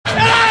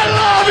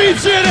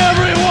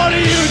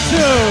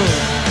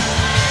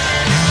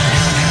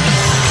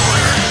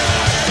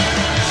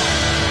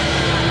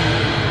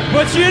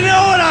you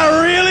know what I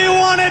really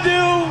want to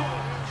do?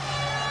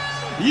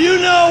 You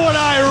know what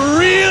I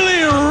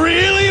really,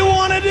 really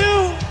want to do?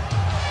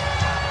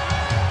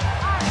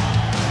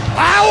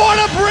 I want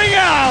to bring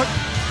out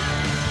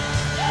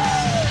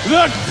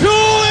the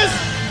coolest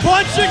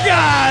bunch of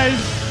guys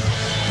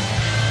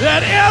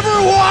that ever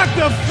walked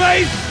the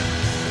face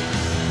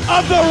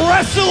of the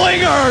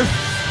wrestling earth.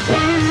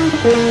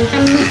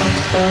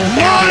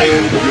 My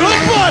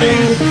good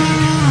buddies.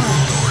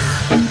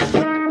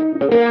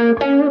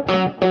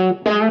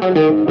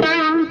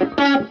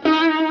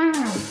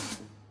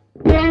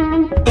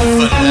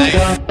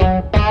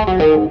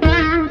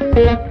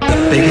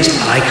 The biggest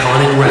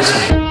icon in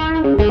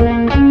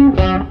wrestling.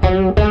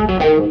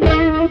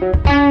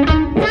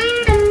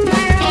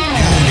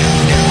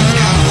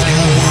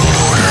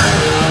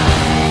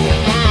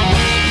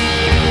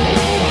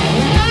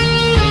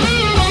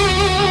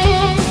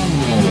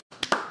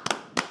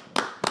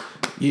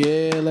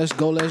 Yeah, let's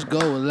go. It's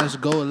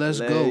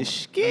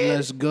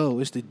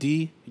the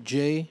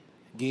DJ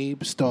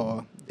Gabe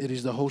Star. It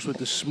is the host with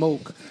the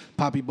smoke,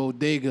 Poppy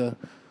Bodega,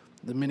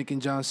 Dominican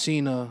John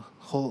Cena,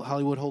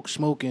 Hollywood Hulk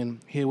Smoking,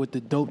 here with the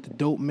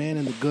dope man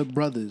and the good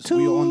brothers.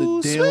 We are on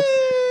the deal.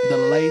 The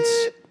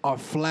lights are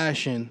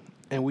flashing,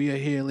 and we are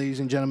here, ladies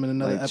and gentlemen,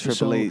 another episode.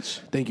 Triple H.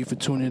 Thank you for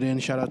tuning in.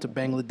 Shout out to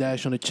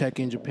Bangladesh on the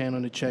check-in, Japan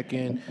on the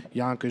check-in,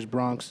 Yonkers,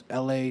 Bronx,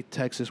 LA,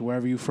 Texas,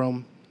 wherever you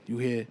from, you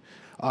here.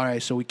 All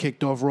right, so we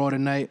kicked off Raw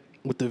tonight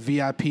with the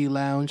VIP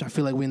lounge. I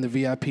feel like we're in the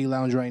VIP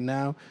lounge right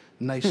now.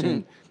 Nice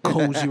and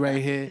cozy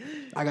right here.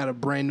 I got a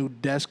brand new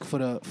desk for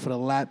the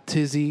lap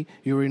tizzy.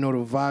 You already know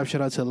the vibe.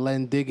 Shout out to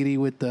Len Diggity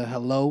with the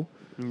hello.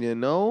 You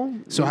know?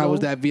 So how was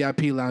that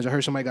VIP lounge? I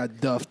heard somebody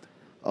got duffed.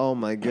 Oh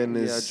my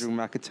goodness. Yeah, Drew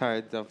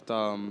McIntyre duffed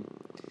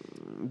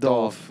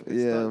Dolph.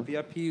 Yeah.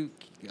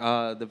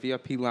 The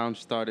VIP lounge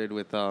started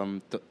with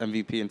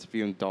MVP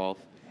interviewing Dolph,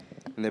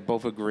 and they're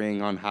both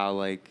agreeing on how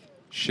like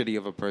shitty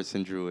of a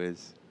person Drew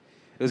is.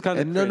 It was kind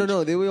of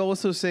no. They were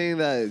also saying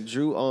that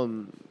Drew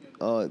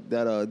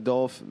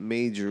Dolph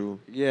made Drew.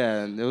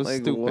 Yeah, it was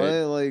like, stupid. What?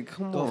 Like,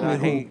 come on. I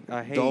hate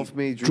Dolph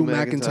made Drew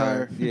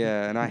McIntyre.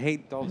 Yeah, and I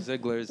hate Dolph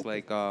Ziggler's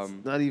like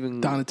not even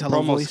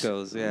Donatello promo voice.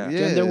 skills. Yeah.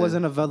 Gender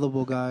wasn't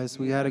available, guys.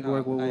 We had to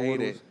work with I what hate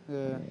was. it.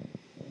 Yeah.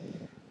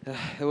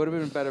 It would have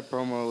been a better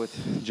promo with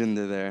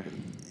Jinder there.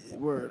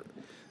 Word.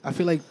 I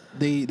feel like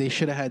they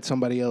should have had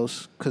somebody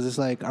else because it's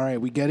like, all right,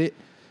 we get it.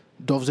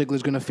 Dolph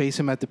Ziggler's going to face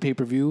him at the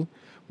pay-per-view,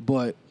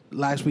 but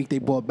last week they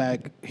brought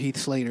back Heath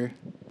Slater.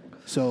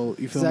 So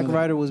you feel Zack me?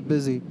 Ryder was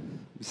busy.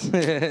 No,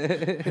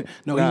 he's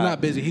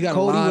not busy. He got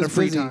Cody a lot was of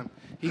free busy. time.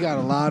 He got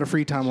a lot of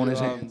free time on his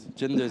hands.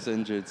 Jinder's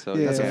injured, so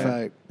Yeah. That's a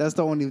fact. That's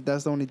the only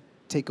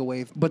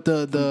takeaway. But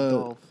the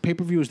Dolph.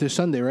 pay-per-view is this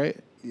Sunday, right?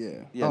 Yeah.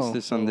 Yes, Oh.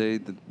 this Sunday.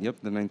 The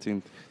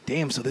 19th.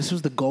 Damn, so this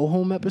was the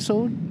go-home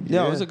episode?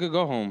 Yeah, it was a good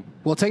go home.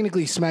 Well,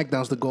 technically,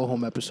 SmackDown's the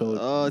go-home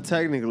episode.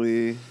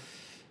 Technically.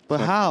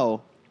 But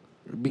how?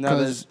 Now because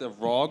there's the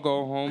Raw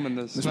go home and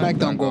the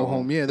SmackDown go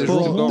home. Yeah, there's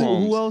There's Raw. two go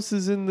homes. Who else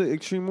is in the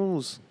Extreme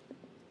Rules?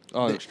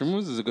 Oh, Extreme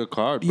Rules is a good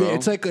card, bro. Yeah,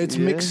 it's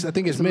Yeah. mixed. I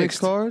think it's It's a mixed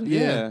mixed. card?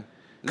 yeah.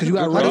 Because you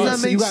got How Ray,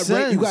 does that make you got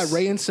Ray, you got sense?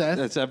 Ray and Seth.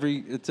 It's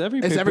every It's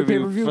every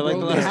pay-per-view, for like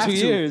bro. the They last have 2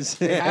 to. years.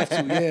 They have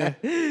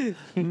to,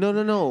 yeah.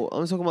 No.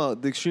 I'm talking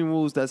about the Extreme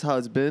Rules. That's how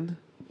it's been.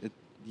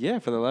 Yeah,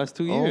 for the last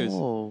 2 years.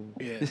 Oh,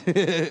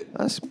 Yeah.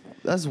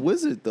 that's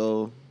wizard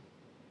though.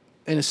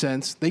 In a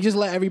sense, they just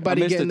let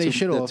everybody get in their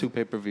shit off. Two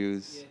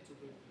pay-per-views.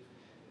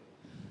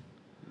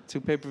 Two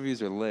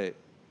pay-per-views are lit.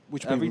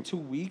 Which Every 2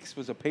 weeks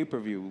was a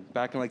pay-per-view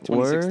back in like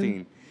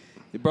 2016.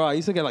 Bro, I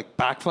used to get like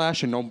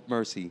Backlash and No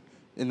Mercy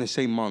in the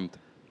same month.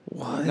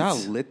 What? You know how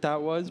lit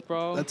that was,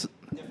 bro? That's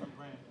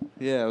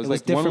yeah, it was was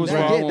like different one was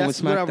brand. Raw, Yeah, one was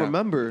that's what I SmackDown.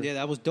 remember. Yeah,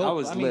 that was dope. That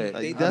was lit.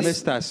 Like, I that's-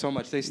 missed that so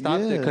much. They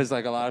stopped it Yeah. because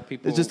like a lot of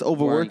people It's just weren't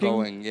overworking.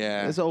 going.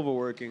 Yeah, It's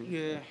overworking.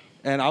 Yeah.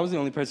 and I was the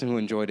only person who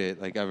enjoyed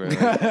it, like ever.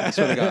 Like, I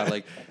swear to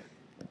God,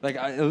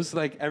 it was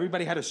like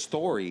everybody had a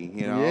story,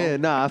 you know. Yeah,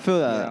 nah, I feel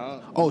You that.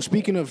 know? Oh,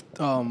 speaking of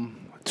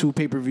 2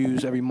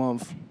 pay-per-views every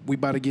month, we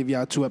about to give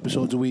y'all 2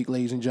 episodes a week,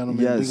 ladies and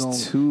gentlemen. Yes, We're going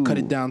 2. to cut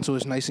it down so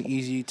it's nice and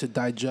easy to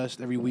digest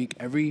every week.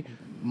 Every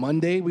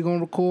Monday we're going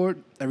to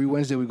record. Every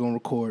Wednesday we're going to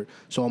record.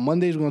 So on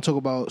Mondays we're going to talk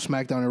about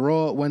SmackDown and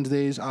Raw.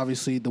 Wednesdays,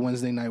 obviously, the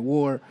Wednesday Night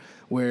War,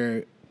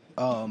 where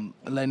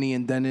Lenny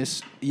and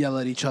Dennis yell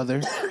at each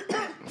other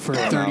for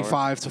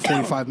 35 to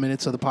 45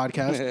 minutes of the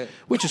podcast,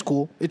 which is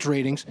cool. It's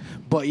ratings.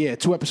 But yeah,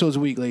 2 episodes a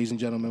week, ladies and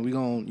gentlemen. We're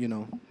going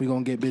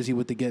to get busy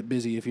with the get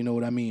busy, if you know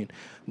what I mean.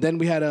 Then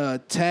we had a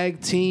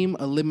tag team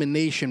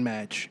elimination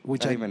match,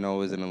 which I didn't even know it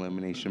was an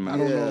elimination match. I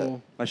don't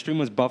know. My stream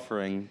was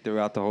buffering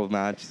throughout the whole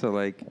match, so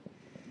like,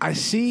 I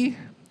see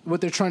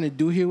what they're trying to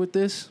do here with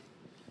this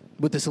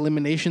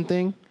elimination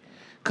thing,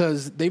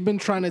 because they've been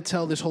trying to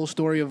tell this whole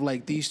story of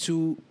like these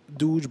 2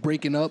 dudes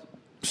breaking up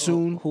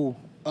soon. Who?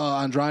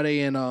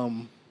 Andrade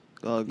and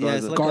Yeah,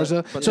 it's like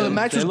Garza. But So the they're-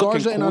 match was they're looking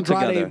Garza and cool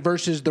Andrade together.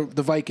 versus the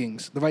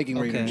Vikings, the Viking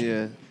Okay. Raiders.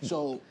 Yeah.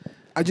 So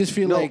I just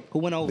feel No. like Who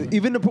went over?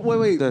 Even the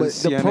wait, The but the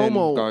Sienna and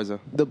promo, Garza.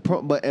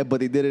 but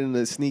they did it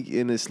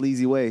in a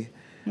sleazy way.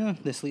 Yeah,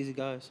 the sleazy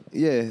guys.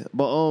 Yeah,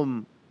 but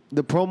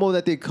the promo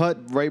that they cut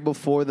right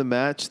before the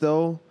match,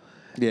 though.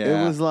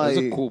 Yeah, It was like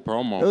a cool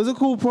promo. It was a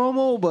cool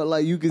promo, but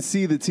like you could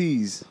see the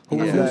tease. Who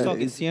Yeah. was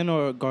talking, Cien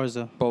or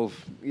Garza? both.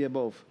 Yeah,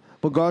 both.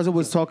 But Garza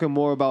was talking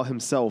more about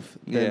himself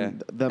Yeah,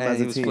 than them and as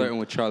he a was team. flirting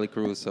with Charlie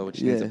Caruso,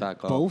 which needs Yeah. to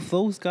back up. Both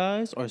those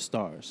guys are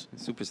stars.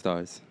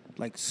 Superstars.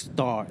 Like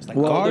stars. Like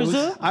Well,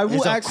 Garza I will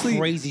is a actually.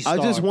 crazy star, I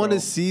just want bro.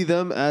 to see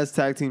them as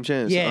tag team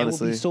champs. Yeah,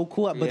 honestly. it would be so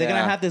cool. But they're gonna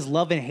Yeah. have this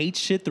love and hate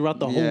shit throughout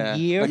the Yeah. whole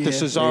year. Like the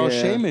Cesaro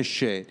Yeah. Sheamus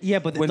shit. Yeah,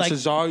 but when like-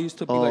 Cesaro used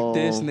to be like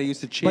this Oh. and they used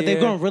to cheer. But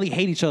they're gonna really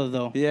hate each other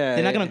though. Yeah,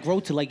 They're not yeah. gonna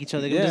grow to like each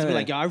other. They're gonna just be Yeah.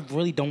 like, yo, I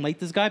really don't like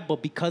this guy,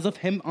 but because of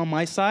him on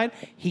my side,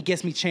 he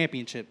gets me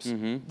championships.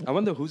 I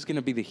wonder who's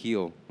gonna be the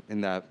heel in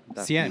that.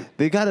 Cien. feud.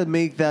 They gotta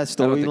make that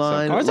don't think so.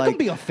 storyline. Garza like, can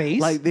be a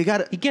face. Like they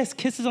gotta. He gets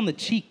kisses on the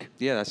cheek.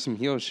 Yeah, that's some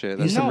heel shit.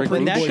 That's some No, Rick but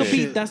Rude that could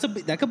shit.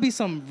 be that could be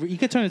some. He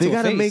could turn into They a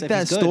gotta face make if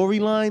that he's good.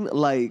 storyline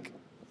like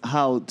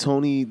how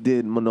Tony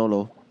did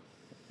Manolo.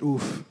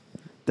 Oof.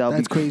 That would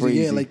That's be crazy.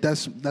 Yeah, like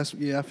that's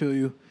yeah, I feel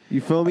you.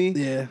 you feel me?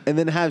 Yeah. And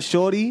then have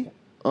Shorty.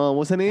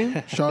 What's her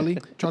name? Charlie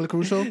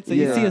Caruso. So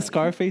you Yeah. see a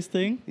Scarface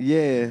thing?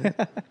 Yeah,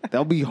 that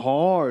would be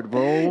hard,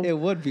 bro. It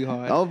would be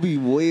hard. That would be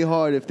way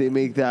hard if they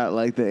make that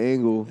like the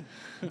angle.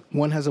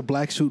 One has a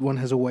black suit, one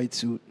has a white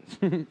suit.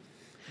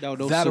 No,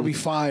 no That'll suit. be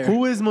fire.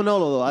 Who is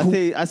Manolo though?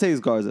 I say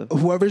it's Garza.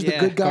 Whoever's the Yeah,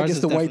 good guy Garza's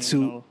gets the white definitely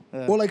suit, Manolo.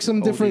 Yeah. or like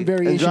some different OD.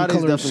 variation Andrade's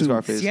color of definitely suit.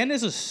 Scarface. Cien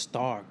is a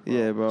star. Bro.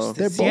 Yeah, bro.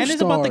 They're both Cien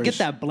is about to get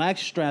stars. that black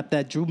strap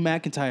that Drew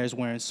McIntyre is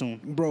wearing soon.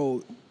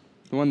 Bro,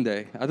 One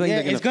day, I think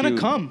Yeah, they're it's gonna feud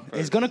come. first.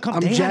 It's gonna come. I'm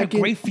They had a jacking-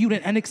 great feud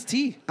in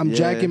NXT. I'm Yeah.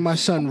 jacking my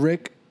son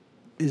Rick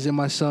is in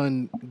my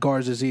son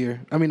Garza's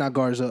ear. I mean not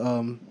Garza,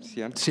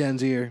 Cien?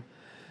 Cien's ear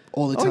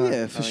all the time. Oh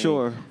yeah, for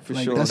sure, for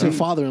Like, sure. that's your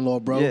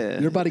father-in-law, bro. Yeah.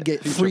 You're about to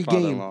get Future free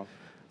game. father-in-law.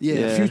 Yeah,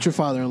 Yeah. future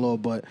father-in-law,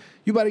 but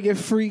you about to get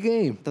free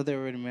game. I thought they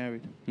were already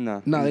married.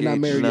 No, No, they're not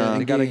engaged. married Nah. yet.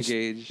 They got Engaged.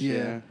 engaged. Yeah.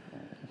 Yeah.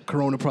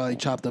 Corona probably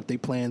chopped up their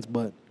plans,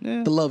 but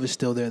Yeah. the love is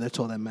still there. That's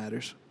all that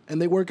matters.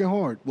 And they working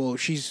hard. Well,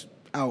 she's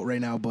out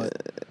right now, but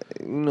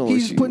No,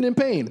 he's she- putting in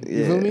pain.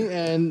 You feel Yeah. me?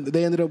 And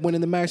they ended up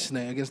winning the match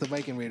tonight against the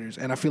Viking Raiders.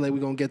 And I feel like we're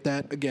gonna get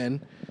that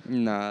again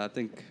Nah, I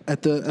think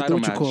at the Title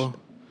what you match. call.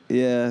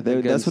 Yeah,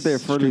 that's what they're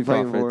against firmly Street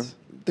fighting for. Profits.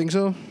 Think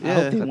so? I Yeah,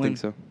 hope they I win. think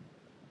so.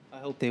 I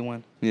hope they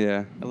win.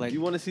 Yeah. I like.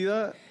 You want to see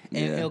that?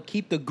 And Yeah. it'll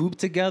keep the group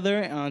together.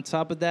 And on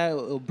top of that,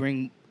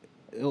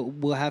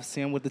 we'll have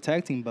Sam with the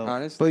tag team belt.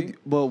 Honestly,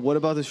 But what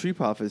about the Street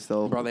Profits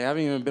though? bro, they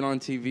haven't even been on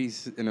TV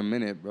in a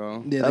minute,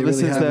 bro. Yeah, they Ever really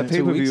since that haven't. pay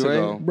per 2 weeks view, right?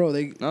 ago. Bro,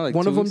 they No, like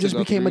one 2 of them weeks just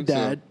ago, became 3 a weeks ago.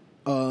 dad.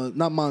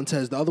 Not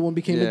Montez. The other one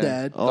became a Yeah.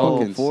 dad. Oh,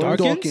 Dawkins. Ford?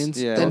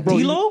 Dawkins? Yeah. And bro,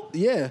 D'Lo?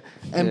 yeah.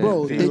 And Yeah,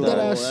 bro, they D'Lo. did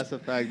ass. That's a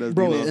fact. That's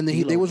Bro, D'Lo. and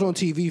they was on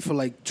TV for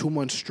like 2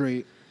 months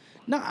straight.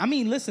 No, I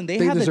mean, listen, they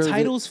They had the deserve it.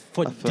 titles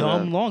for feel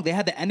dumb that. long. They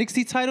had the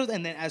NXT titles,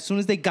 and then as soon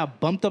as they got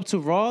bumped up to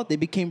Raw, they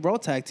became Raw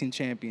Tag Team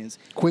Champions.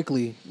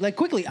 Quickly. Like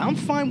quickly, I'm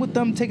fine with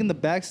them taking the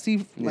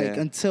backseat, like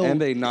Yeah. until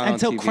And they not on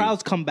until TV.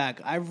 crowds come back.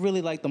 I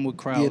really like them with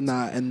crowds. Yeah,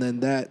 nah, and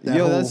then that Yo,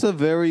 whole, that's a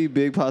very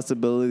big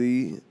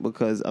possibility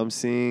because I'm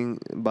seeing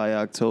by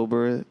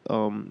October,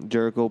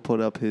 Jericho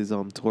put up his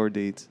tour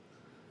dates.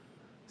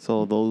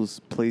 So those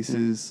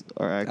places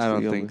are actually. I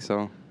don't open. think so.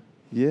 not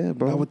Yeah,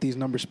 bro. with these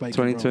numbers spiking.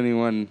 bro.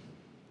 2021.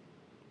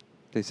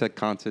 They said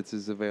concerts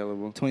is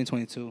available.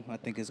 2022, I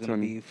think is going to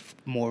 20. be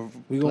more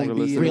We're gonna like, be in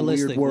a weird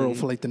realistically. world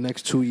for like the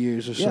next 2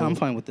 years or so. Yeah, I'm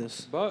fine with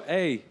this. But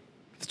hey,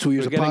 It's 2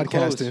 years we're of getting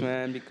podcasting. close,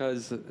 man,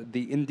 because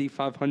the Indy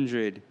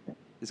 500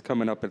 is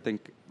coming up. I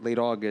think late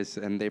August,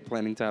 and they're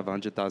planning to have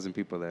 100,000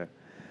 people there.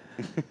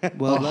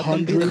 Well, let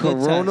them be the 100 good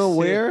Corona test.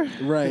 where?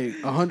 Right.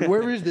 100.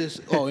 Where is this?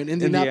 Oh, in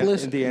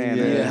Indianapolis? Indiana.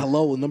 Yeah, Yeah.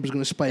 hello. The number's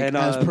going to spike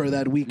as per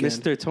that weekend.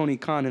 Mr. Tony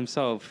Khan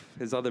himself,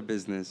 his other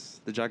business,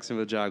 the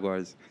Jacksonville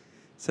Jaguars,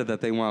 said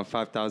that they want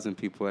 5,000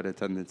 people at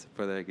attendance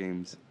for their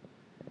games.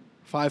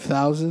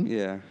 5,000?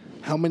 Yeah.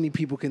 How many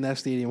people can that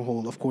stadium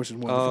hold? Of course, it's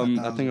more than 5,000.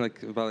 I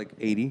think about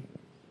 80.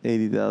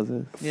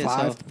 80,000. Yeah,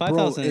 so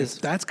 5,000 Bro, is-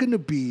 that's going to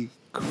be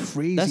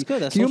crazy. That's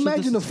good. That's Can you social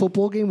imagine a distance.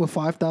 football game with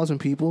 5,000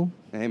 people?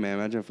 Hey man,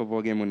 imagine a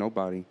football game with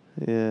nobody.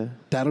 Yeah.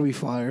 That'll be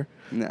fire.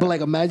 Nah. But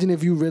like, imagine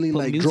if you really Put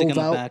like music in drove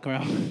the out.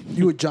 background.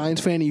 You a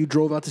Giants fan and you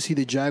drove out to see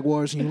the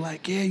Jaguars and you're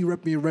like, yeah, you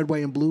rep me in red,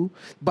 white, and blue.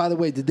 By the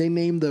way, did they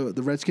name the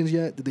Redskins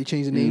yet? Did they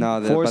change the name? No,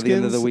 by the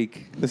end of the Foreskins?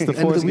 week. It's the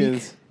End of the week?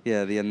 foreskins.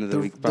 Yeah, the end of the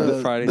week. the,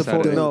 Friday, the,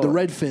 Saturday. the No.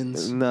 Red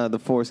Fins. Nah, the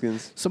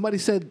foreskins. Somebody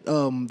said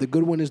the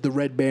good one is the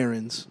Red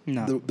Barons.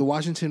 No. The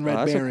Washington Red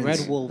that's a Barons.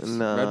 Red Wolves.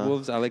 Nah. Red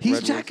Wolves. I like He's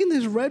Red jacking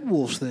this Red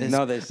Wolves thing.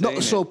 No, they're saying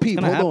So it. Pete,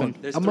 gonna hold happen.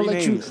 on. There's I'm gonna three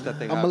let you. names that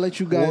they I'm got. gonna let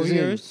you guys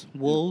Warriors,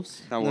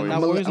 Wolves. Not No, Warriors. not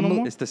I'm Warriors gonna- no I'm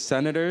more. It's the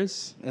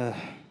Senators, Ugh.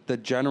 the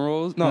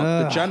Generals. No,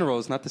 the Ugh.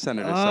 Generals, not the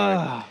Senators.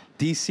 Ah.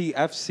 Sorry.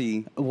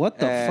 DCFC. What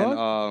the and,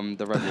 fuck?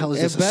 The Red The hell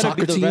Wolves. is It this a better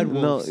be soccer the team? Red No,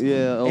 Wolves.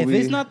 yeah. If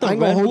it's not the I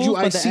ain't Red gonna hold Wolves you.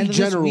 by I the see end of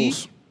this generals.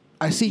 week,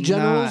 I see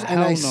generals, and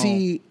hell I no.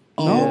 see.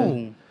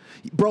 no.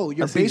 Bro,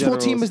 your I see baseball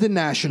Generals. team is the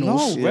No,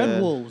 Nationals. Yeah.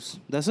 Red Wolves.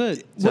 That's it. What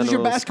is your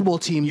Generals. basketball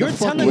team? You're the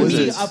fuck telling me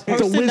Wizards. a The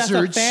person that's a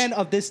Wizards. fan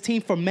of this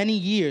team for many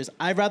years,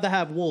 I'd rather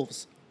have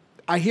Wolves.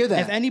 I hear that.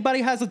 If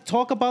anybody has to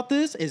talk about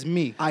this, it's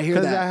me. I hear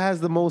Because that that. has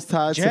the most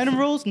ties.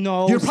 Generals,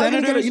 no. You're probably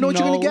gonna Senators, get it. You know what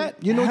you're no. gonna get?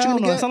 You know what you're Hell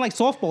gonna no. get? It's not like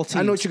softball teams.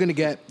 I know what you're gonna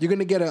get. You're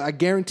gonna get I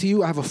guarantee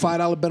you. I have a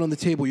 $5 bet on the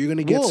table. You're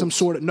gonna get some Wolves.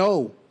 sort of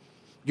no.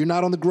 You're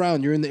not on the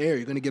ground. You're in the air.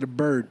 You're gonna get a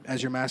bird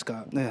as your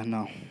mascot. Yeah,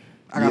 no.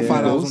 I got Yeah. $5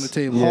 on Eagles? the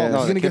table. Yeah. You're No,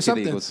 gonna the get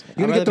something. Eagles.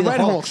 You're gonna I'd get the rather be Red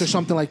the Hawks Hawks. or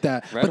something like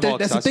that. Red But Hawks,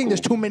 that's the that's thing.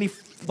 There's cool. too many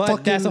But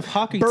fucking that's a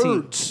hockey team.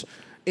 birds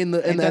in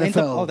the Ain't the-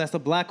 NFL. oh, that's the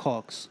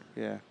Blackhawks.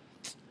 Yeah.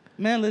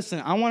 Man, listen,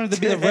 I wanted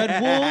to be the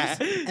Red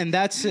Wolves, and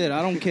that's it.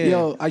 I don't care.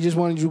 Yo, I just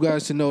wanted you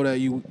guys to know that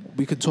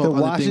we could talk The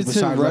other Washington things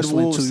besides Red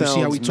wrestling Wolves too. You see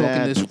how we sounds talking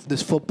mad.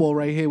 this football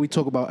right here? We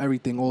talk about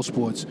everything, all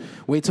sports.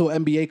 Wait till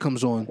NBA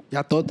comes on.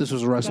 Y'all thought this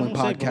was a wrestling Don't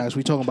say, bro. podcast.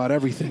 We talking about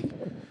everything.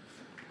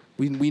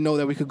 We know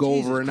that we could go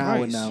Jesus over an hour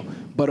Christ. now,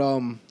 but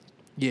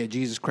yeah,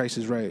 Jesus Christ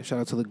is right. Shout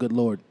out to the good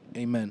Lord.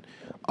 Amen.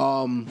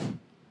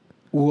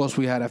 Who else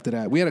we had after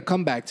that? We had a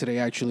comeback today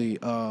actually.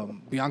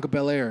 Bianca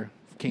Belair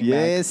came back.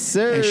 Yes,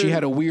 sir. And she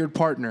had a weird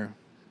partner.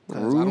 'Cause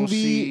I don't Ruby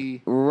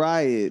see.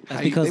 Riot.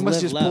 That's because They must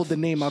Liv just left. pulled the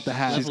name out the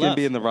hat. She's Left. gonna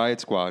be in the Riot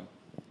Squad.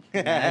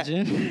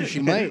 Imagine. She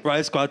might.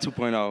 Riot Squad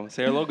 2.0.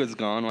 Sarah Logan's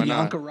gone. Why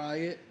Bianca not?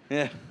 Riot.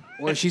 Yeah.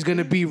 Or she's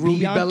gonna be Ruby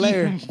Bianchi-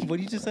 Belair. What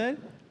did you just say?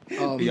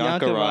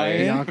 Bianca Riot.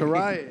 Bianca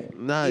Riot.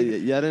 Nah,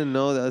 y'all didn't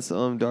know that's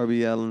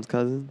Darby Allin's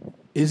cousin.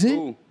 Is it?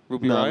 Ooh,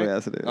 Ruby Nah, Riot. but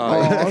that's it. Oh,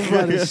 I was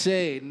about to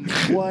say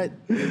what?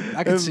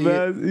 I could see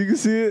it. You can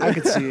see it. I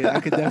could see it. I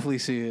could definitely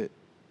see it.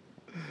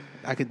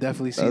 I could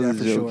definitely see That that was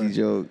for a jokey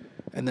sure. joke.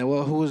 And then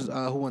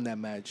who won that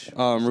match?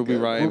 Ruby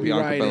Riot, Ruby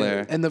Bianca Riot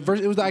Belair. and the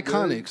verse. It was the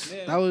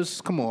Iconics. That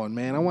was come on,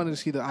 man. I wanted to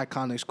see the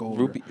Iconics go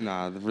over. Ruby,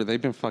 nah,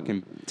 they've been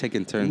fucking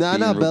taking turns. Nah,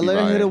 being Ruby Belair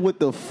Riot. hit her with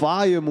the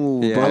fire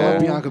move, Yeah. I love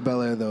bro. Bianca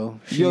Belair though.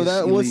 Yo, She's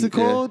that what's elite. it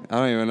called? I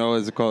don't even know what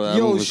it's called. That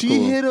Yo, move was she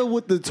cool. hit her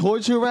with the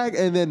torture rack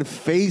and then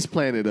face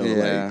planted her.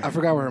 Yeah. I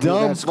forgot what her Dumb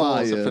move that's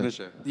called. It's a fire.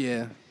 finisher.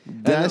 Yeah.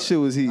 That shit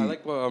was heat. I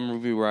like what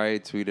Ruby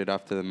Riot tweeted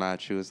after the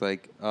match. She was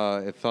like,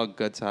 "It felt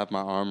good to have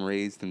my arm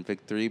raised in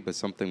victory, but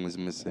something was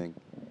missing."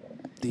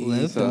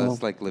 Liv, So though.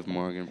 it's like Liv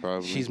Morgan,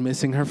 probably. She's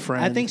missing her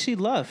friend. I think she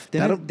left.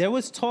 That'll- There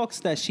was talks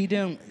that she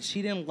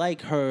didn't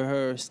like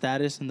her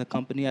status in the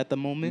company at the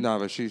moment. no,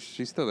 but she's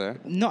still there.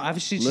 No,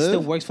 obviously she Liv?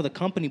 still works for the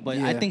company, but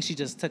I Yeah. think she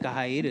just took a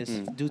hiatus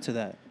due to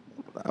that.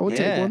 I would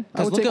take one. I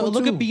 'Cause would look take at one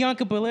look too. at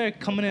Bianca Belair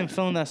coming in and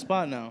filling that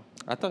spot now.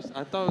 I thought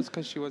it was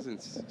because she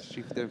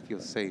didn't feel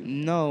safe.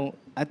 No,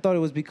 I thought it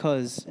was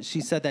because she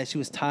said that she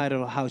was tired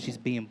of how she's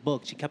being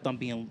booked. She kept on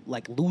being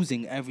like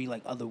losing every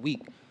like other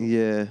week.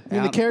 Yeah. I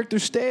mean, the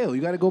character's stale.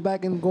 You got to go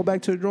back to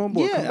the drawing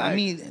board. Come Yeah, I back.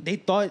 mean, they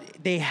thought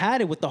they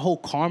had it with the whole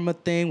karma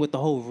thing, with the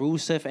whole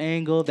Rusev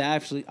angle. That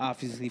actually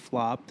obviously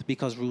flopped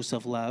because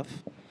Rusev left,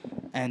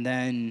 and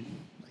then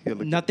Yeah,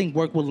 look- nothing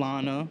worked with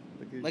Lana.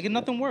 Like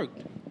nothing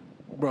worked.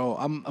 bro,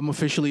 I'm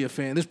officially a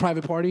fan. This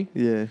private party.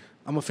 Yeah.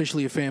 I'm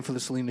officially a fan for the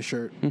Selena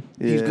shirt.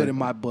 He's Yeah. good in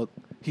my book.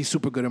 He's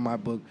super good in my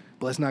book.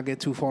 But let's not get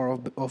too far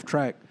off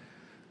track,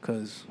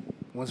 because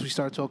once we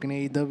start talking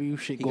AEW,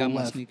 shit He go got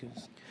my left.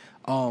 sneakers.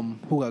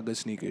 Who got good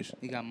sneakers?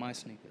 He got my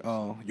sneakers.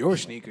 Oh, your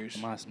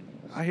sneakers. My sneakers.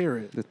 I hear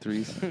it. The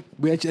threes.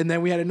 And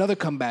then we had another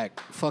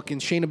comeback. Fucking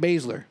Shayna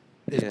Baszler.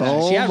 is Yeah. back.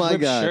 Oh she had my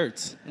ripped God.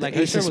 shirts. Like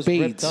her Ace of shirt was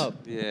ripped Spades. up.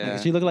 Yeah.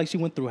 Like, she looked like she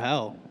went through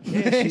hell.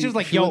 she- she was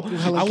like, she "Yo, went through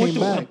hell and I went came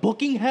through a back."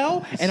 booking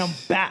hell, and I'm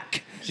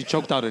back." She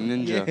choked out a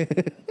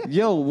ninja.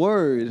 Yo,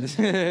 word.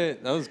 That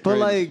was But crazy.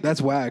 like,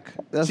 That's whack.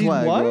 that's She's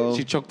why, what? bro.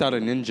 She choked out a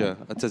ninja,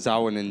 a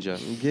Tozawa ninja.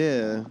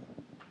 Yeah.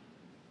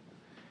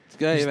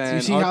 Hey, man.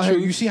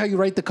 You see how you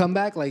write the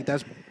comeback? Like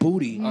that's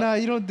booty. Nah,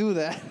 you don't do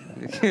that.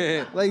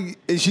 Like,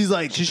 and she's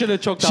like, She should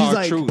have choked she's out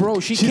like, Truth. bro,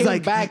 she's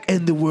came back.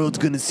 and the world's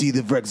gonna see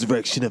the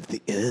resurrection of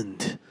the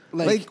end.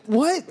 Like,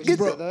 what? Get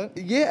bro,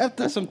 the- yeah,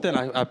 after That's something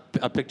I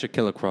picture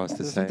Killer Cross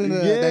to say. something yeah,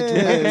 that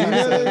you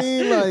know what I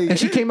mean? Like, and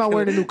she came out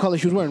wearing a new color.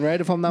 She was wearing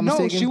red, if I'm not No,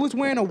 mistaken. she was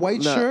wearing a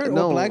white Nah, shirt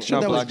no, or black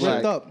shirt no, that was black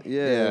ripped shirt. up.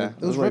 yeah,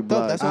 It was like ripped up.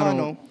 black. That's all I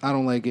know. I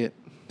don't like it.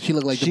 She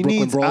looked like She the Brooklyn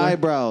needs Brawler.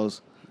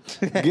 eyebrows.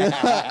 Get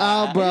her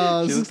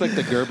eyebrows. She looks like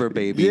the Gerber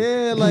baby.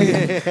 Yeah,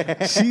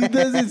 like she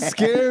doesn't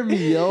scare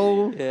me,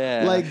 yo.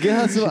 Yeah. Like get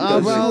her some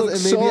eyebrows, look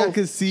and maybe I so-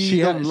 could see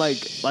she them had-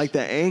 like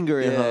the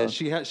anger in her,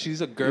 She's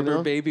a Gerber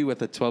know? baby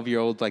with a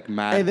 12-year-old like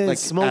mad and then like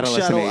smoke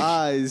adolescent shadow age.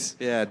 eyes.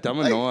 Yeah, dumb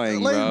Like-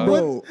 annoying, like, bro.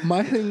 Bro,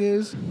 my thing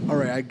is, all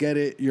right, I get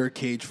it. You're a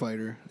cage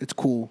fighter. It's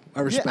cool. I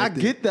Yeah, respect I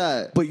it. get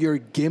that. But your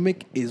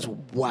gimmick is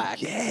whack.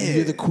 Yeah.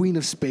 You're the queen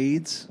of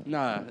spades.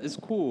 Nah, it's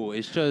cool.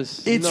 It's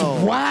just It's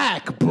No.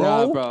 whack, bro.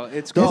 Nah, bro.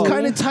 It's What cool.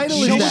 kind of title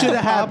She is know that? what should the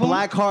have had problem?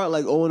 Black Heart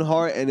like Owen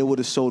Hart, and it would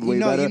have sold way You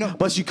know- better. you know-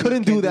 but she you couldn't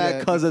can't do do that that.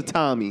 because of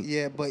Tommy.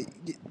 Yeah, but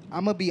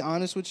I'm gonna be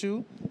honest with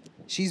you.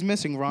 She's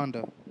missing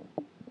Ronda.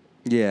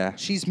 Yeah.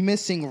 She's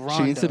missing Ronda.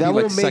 She needs to be That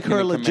like will make second her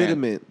in command.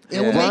 legitimate. It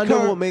will Yeah. make Ronda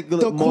her will make the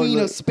more queen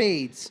le- of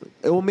spades.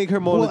 It will make her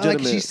more Well,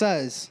 legitimate. like she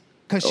says,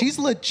 because she's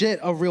legit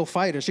a real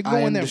fighter. She can go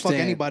I in there and fuck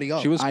understand. anybody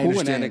up. She was I cool in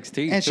understand.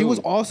 NXT and she too. was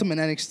awesome in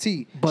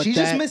NXT. But she's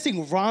just that-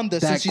 missing Ronda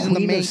That since she's in the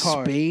queen main of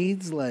card.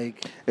 spades,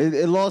 like,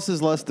 it lost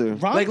his luster.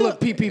 Ronda, like look,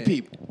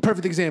 peep.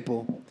 Perfect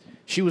example.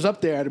 She was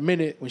up there at a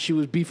minute when she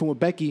was beefing with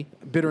Becky.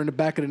 bit her in the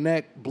back of the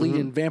neck,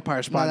 bleeding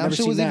vampire spot. Nah, Never that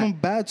shit seen was that. even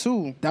bad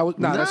too. That was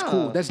that's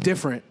cool. That's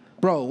different,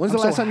 bro. When's the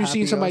I'm last so time you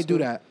seen happy somebody y'all do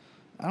still- that?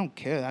 I don't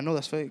care. I know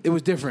that's fake. It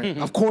was different.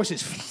 Of course,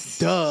 it's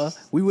duh.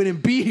 We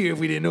wouldn't be here if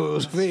we didn't know it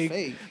was fake.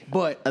 fake.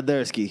 But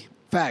Adersky.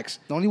 facts.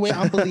 The only way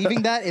I'm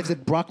believing that is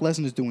if Brock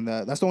Lesnar is doing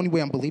that. That's the only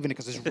way I'm believing it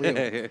because it's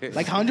real.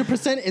 Like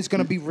 100%, it's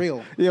gonna be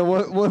real. Yeah,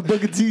 what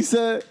Booker T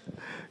said?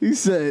 He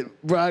said,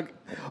 Brock,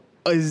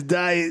 his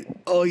diet,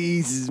 all he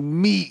eats is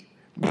meat.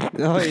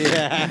 Oh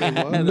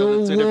yeah.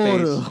 No The Twitter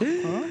water.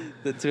 page.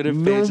 The Twitter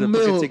No page, the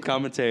Booker T milk.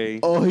 commentary.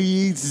 All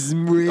he eats is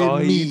red All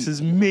meat. he eats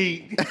is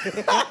meat.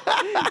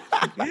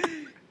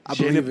 I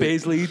Shayna believe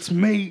it. Baszler eats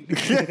meat.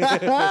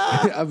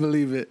 I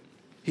believe it.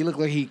 He looked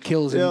like he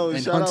kills Yo,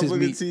 and shout hunts out his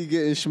Booker meat. T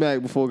getting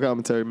smacked before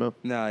commentary, man.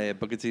 Nah, yeah,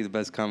 Booker T the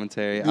best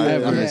commentary. Yeah,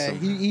 I miss Yeah,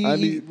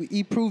 him.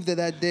 he proved it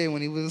that day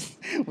when he was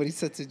when he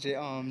said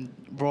to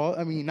Raw.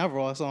 I mean, not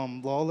Ross.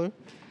 Lawler.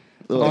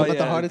 Oh about yeah,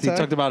 the heart he attack?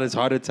 talked about his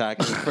heart attack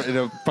in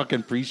a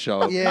fucking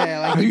pre-show.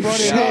 Yeah, like he brought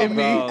it Yeah, up,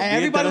 bro. and Me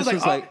everybody was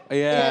Dennis like, oh.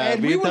 yeah,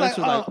 and me we and were Dennis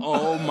like, was like,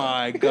 oh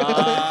my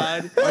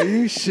god. Are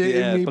you shitting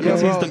Yeah, me,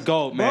 because bro? he's the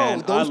GOAT, man.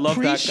 Bro, I those love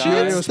that pre-shows-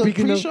 guy. Yo, the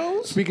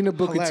pre-shows? speaking of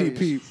Booker T, Hilarious.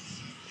 peep.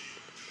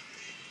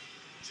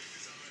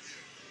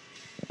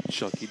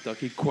 Chucky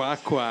Ducky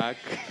Quack Quack.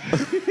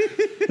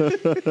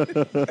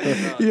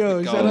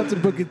 Yo, shout out to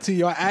Booker T.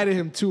 Yo, I added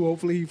him too.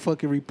 Hopefully he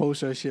fucking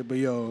reposts our shit. But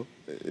yo,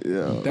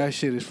 that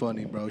shit is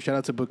funny, bro. Shout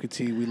out to Booker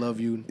T. We love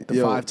you. The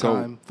Yo,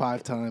 five-time.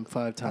 thought he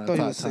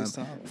was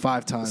six-time.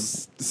 5-time.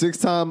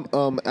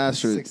 6-time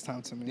asterisk. 6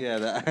 times to me. Yeah,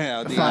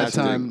 the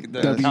Five-time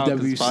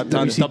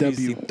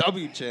WCW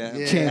WCW champ.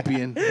 Yeah.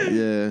 Champion.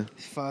 Yeah.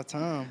 5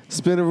 times.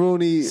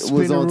 Spinneroonie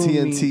was on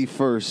Spinneroonie. TNT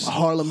first.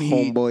 Harlem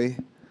Heat.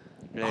 Homeboy.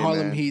 Hey,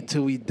 Harlem man. Heat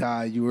till we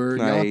die. You were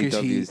Nah, Yonkers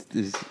AEW Heat.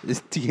 is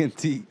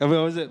TNT. I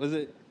mean, was it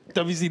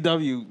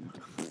WCW?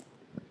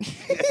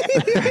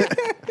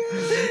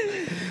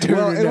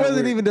 Well, it that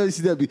wasn't way. even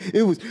WCW.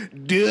 It was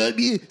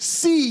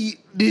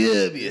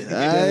WCW. Alright?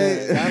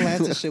 That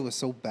Atlanta shit was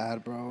so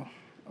bad, bro.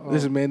 Oh,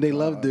 Listen, man, they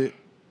loved it.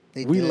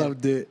 they We did.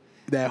 loved it.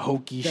 That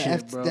hokey The,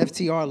 shit, bro. The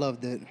FTR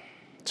loved it.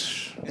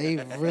 They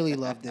really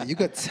loved it. You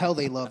could tell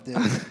they loved it.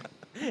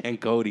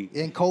 And Cody.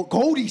 And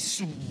Cody,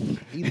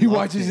 He loved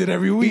watches it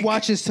every week. He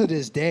watches to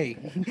this day.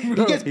 He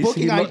gets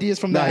booking ideas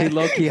from Nah, that. he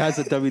low-key has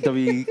a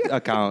WWE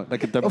account,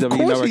 like a WWE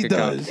course Network he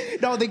account. does.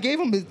 No, they gave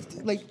him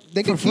like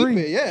they can For keep free.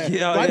 it. Yeah,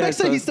 Yeah, Ryback yeah,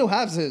 said so- he still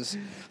has his.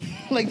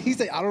 Like he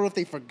said, I don't know if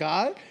they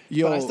forgot,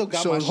 Yo, but I still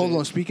got so my hold shit.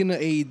 on. Speaking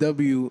of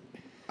AEW,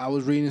 I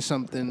was reading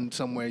something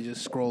somewhere,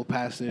 just scrolled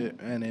past it,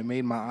 and it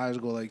made my eyes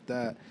go like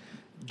that.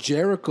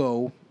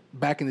 Jericho,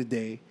 back in the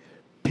day,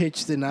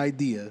 pitched an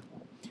idea.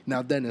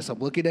 Now, Dennis, I'm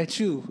looking at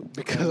you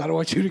because I don't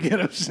want you to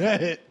get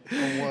upset.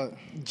 On what?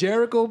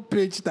 Jericho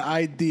pitched the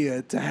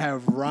idea to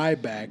have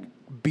Ryback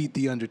beat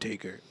The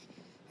Undertaker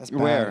That's bad.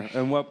 Where?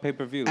 And what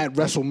pay-per-view? at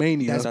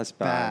WrestleMania. that's- That's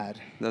bad.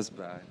 bad. That's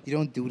bad. You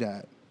don't do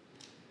that.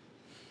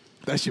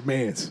 That's your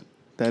man's.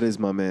 That is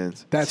my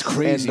man's. That's And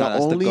crazy. the Nah,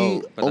 that's the only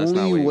GOAT, but that's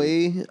not only what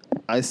he- way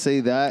I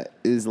say that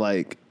is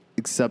like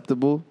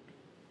acceptable,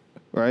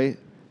 right?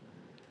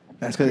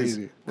 That's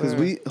crazy. Because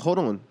we hold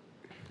on.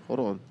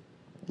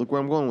 Look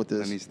where I'm going with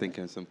And this. he's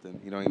thinking of something.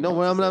 You don't even No, know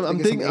where what I'm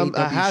to say. Thinking thinking.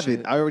 some I have AEW it.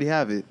 shit. I already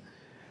have it.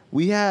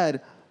 We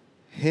had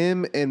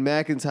him and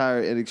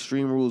McIntyre in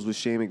Extreme Rules with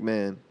Shane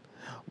McMahon.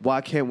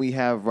 Why can't we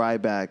have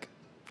Ryback?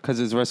 Because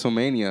it's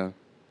WrestleMania.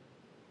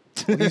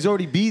 He's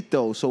already beat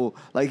though, so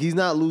like he's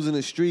not losing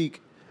a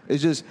streak.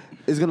 It's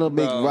gonna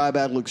make Bro.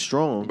 Ryback look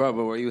strong. Bro,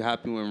 but were you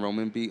happy when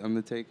Roman beat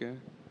Undertaker?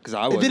 Because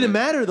I It wasn't. didn't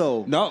matter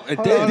though. No, it Hold did.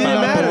 on, It didn't hold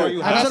on, matter. Were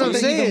you I got That's what I'm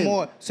something even saying.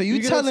 more. So you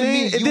You get what I'm telling me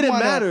saying? It you didn't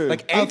wanna- matter.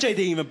 Like AJ didn't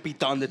even beat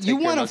the Undertaker. You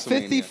want a at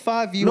WrestleMania.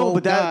 55-year-old No,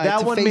 but that guy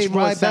to one face made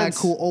more Ryback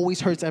sense. who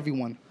always hurts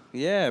everyone.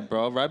 Yeah,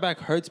 bro. Ryback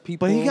hurts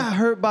people. But he got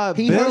hurt by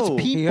He Bill. hurts people.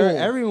 He hurt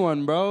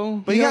everyone,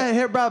 bro. But he got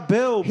hurt by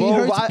Bill, He bro.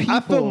 hurts I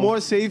feel people.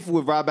 more safe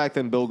with Ryback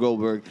than Bill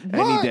Goldberg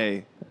any What?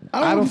 day.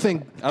 I don't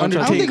think I don't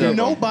trust Undertaker. either.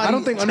 nobody- I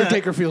don't think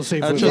Undertaker feels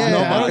safe I with trust him.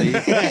 nobody.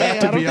 I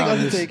don't be think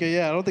honest. Undertaker.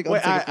 Yeah, I don't think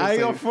Wait, Undertaker. I ain't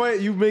gonna feels safe.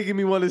 front. You making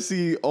me want to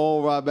see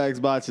all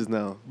Ryback's botches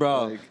now,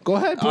 Bro. Go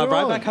ahead, put it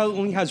Ryback on.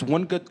 only has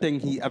one good thing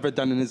he ever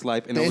done in his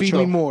life, and it Feed was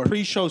me a more.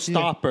 pre-show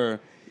stopper.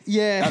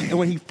 Yeah,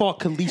 When he fought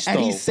Kalisto. and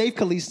he saved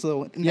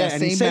Kalisto in yeah, that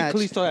and same he saved match.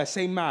 Kalisto that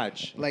same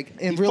match. Like,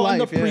 in he real fought in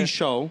life, the yeah.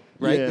 pre-show,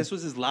 right? Yeah. This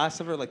was his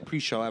last ever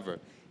pre-show ever.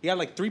 He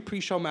had 3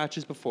 pre-show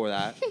matches before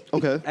that.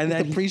 Okay. And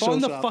then the he pre-show fought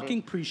in the shopper.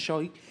 fucking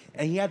pre-show,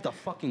 and he had the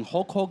fucking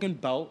Hulk Hogan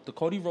belt, the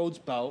Cody Rhodes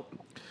belt.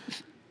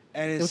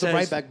 And it, was a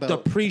says Ryback the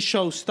belt.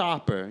 pre-show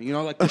stopper,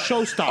 like the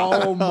show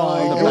stopper. Oh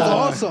my It was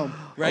god! awesome.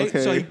 Right?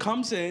 Okay. So he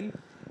comes in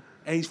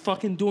and he's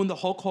fucking doing the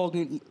Hulk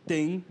Hogan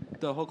thing,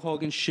 the Hulk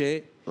Hogan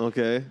shit.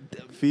 Okay.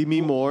 Feed me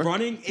more.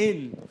 Running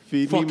in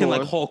Feed me fucking more.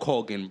 like Hulk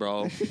Hogan,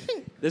 bro.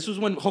 This was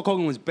when Hulk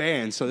Hogan was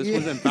banned, so this Yeah,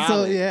 wasn't so,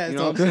 valid. yeah, you know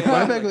so what I'm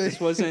saying? Ryback was- This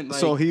wasn't like.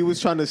 So he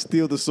was trying to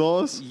steal the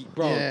sauce.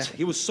 Bro, Yeah.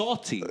 he was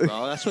salty,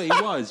 bro. That's what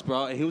he was,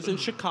 bro. And he was in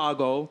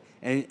Chicago,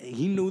 and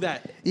he knew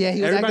that. Yeah,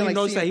 he was everybody acting like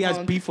knows that he CM has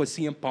Punk. beef with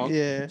CM Punk.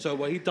 Yeah. So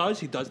what he does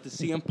the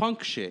CM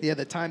Punk shit. Yeah,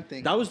 the time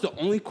thing. That was the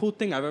only cool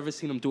thing I've ever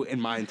seen him do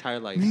in my entire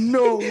life.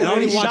 No. And I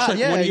only he watched shot, like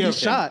yeah, 1 year he of him.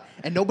 shot,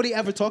 and nobody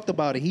ever talked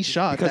about it. He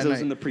shot Because that it was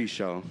night. in the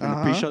pre-show. And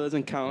Uh-huh. the pre-show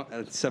doesn't count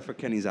except for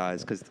Kenny's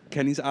eyes, because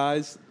Kenny's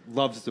eyes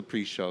loves the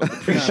pre-show. The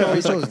pre-show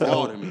is Pre-show is like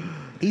all dope. to me.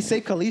 He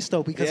saved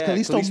Kalisto because Yeah,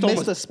 Kalisto Kalisto missed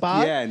almost- a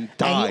spot. yeah, and and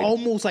died. he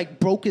almost like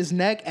broke his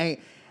neck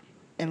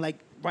and like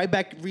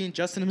Ryback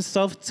readjusted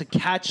himself to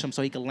catch him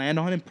so he could land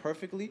on him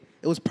perfectly.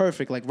 It was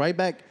perfect. Like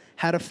Ryback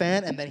had a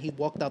fan and then he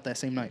walked out that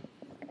same night.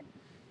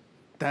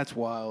 That's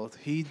wild.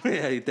 He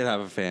Yeah, he did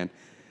have a fan.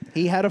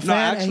 He had a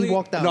fan and he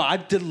walked out. No, I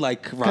did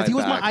like Ryback. because he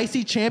was my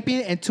IC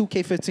champion in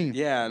 2K15.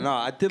 Yeah, no,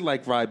 I did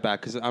like Ryback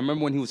because I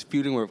remember when he was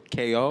feuding with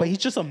KO. But he's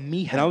just a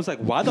meathead. and I was like,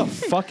 why the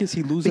fuck is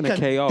he losing because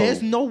a KO?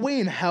 there's no way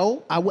in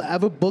hell I would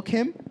ever book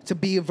him to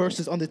be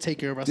versus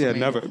Undertaker at WrestleMania. Yeah,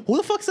 never. Who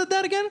the fuck said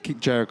that again?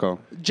 Jericho.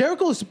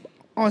 Jericho's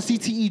on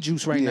CTE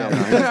juice right Yeah, now.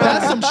 no, he's-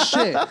 That's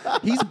some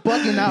shit. He's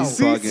bugging out. He's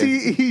bugging.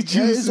 CTE juice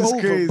Yeah, is it's over,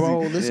 crazy.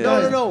 bro. This Yeah.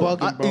 guy's No.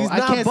 bugging, bro. He's I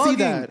not can't see bugging.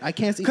 that. I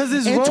can't see. Because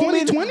it's in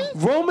Roman. 2020.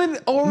 Roman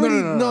already.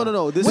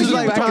 No. This This is is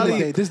like back in the probably.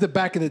 day. This is the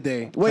back in the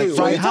day. Wait,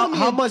 So wait. you're telling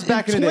How me much in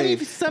back in the day?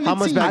 2017? How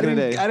much back I in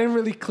the didn't, day? I didn't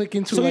really click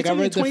into So it. Like you're I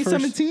read the telling me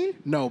first. 2017?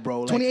 No,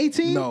 bro. Like,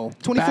 2018? No.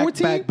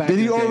 2014? Back Did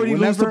he in the day. already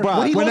lose to Brock?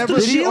 When he lost to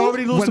Did he Shield?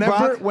 already lose to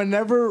Brock?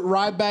 Whenever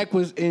Ryback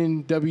was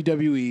in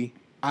WWE,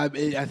 I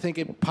think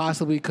it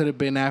possibly could have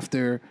been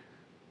after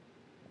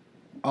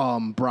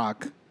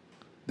Brock.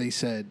 They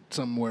said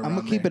somewhere. I'm around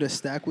gonna keep there. it a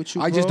stack with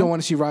you. I just bro. don't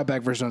want to see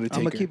Ryback versus Undertaker.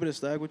 I'm gonna keep it a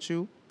stack with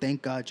you.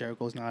 Thank God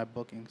Jericho's not at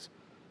bookings.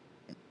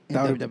 in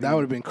That would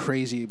WWE. have been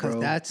crazy, Because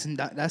bro. that's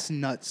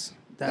nuts.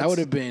 That would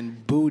have been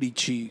booty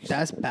cheeks.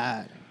 That's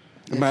bad.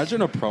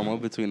 Imagine a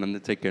promo between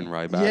Undertaker and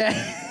Ryback.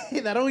 Yeah,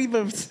 that don't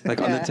even.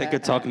 Like Undertaker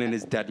talking in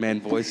his dead man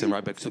voice and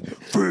Ryback's like,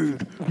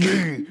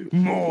 feed me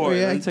more.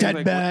 Yeah, And Undertaker's dead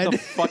like, man. what the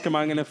fuck am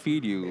I gonna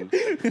feed you?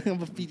 I'm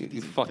gonna feed you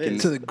You these fucking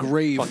to the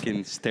grave,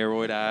 fucking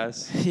steroid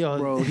ass. Yo,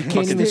 bro. He can't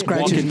Fucking even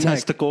scratch walking his neck,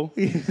 testicle.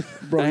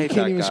 bro. I He hate can't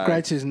that even guy.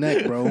 scratch his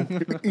neck, bro.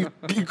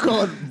 You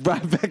call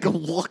Ryback a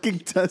walking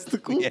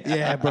testicle?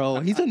 Yeah,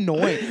 bro. He's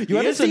annoying. He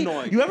is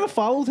annoying. You ever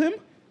followed him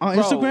on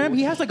Bro. Instagram?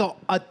 He has like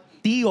a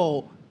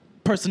Theo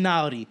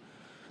personality.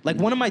 Like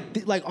one of my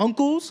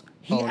uncles,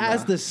 he Oh,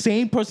 has nah. the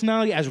same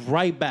personality as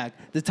Ryback.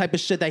 The type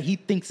of shit that he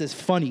thinks is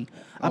funny.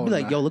 I'd Oh, be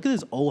like, nah. yo, look at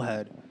this old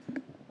head.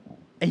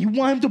 And you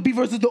want him to be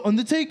versus the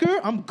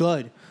Undertaker? I'm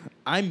good.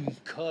 I'd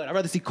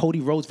rather see Cody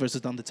Rhodes versus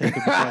the Undertaker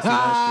before I see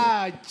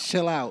that shit.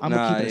 Chill out. I'm Nah,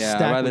 gonna keep it a yeah, I'd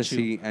stack rather with you.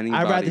 see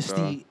anybody, I'd rather bro.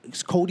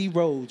 see Cody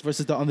Rhodes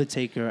versus the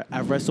Undertaker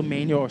at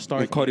WrestleMania or Starrcade.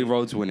 And Cody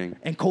Rhodes winning.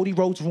 And Cody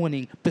Rhodes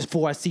winning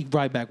before I see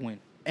Ryback win,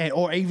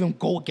 or even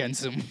go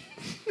against him.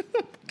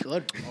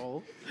 Good,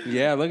 bro.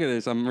 Yeah, look at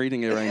this. I'm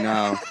reading it right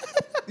now.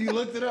 You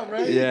looked it up,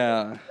 right?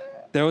 Yeah.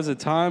 There was a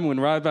time when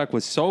Ryback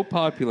was so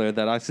popular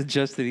that I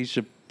suggested he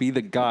should be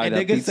the guy And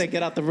that niggas beats say,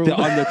 "Get out the room." The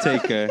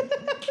Undertaker.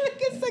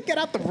 Niggas say, "Get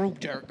out the room,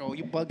 Jericho.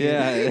 You bugging."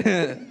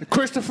 Yeah.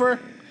 Christopher.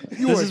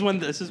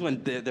 This is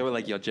when they were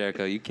like, "Yo,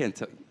 Jericho, you can't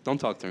don't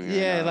talk to me." right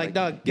Yeah, now. like,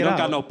 dog, you get don't out.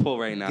 got no pull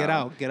right now.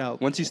 Get out.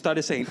 Once you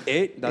started saying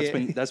it, that's Yeah.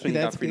 when you got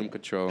That's freedom it.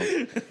 control.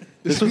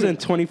 This was in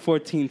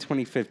 2014,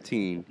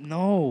 2015.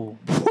 No.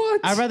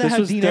 What? I'd rather This have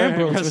was Dean during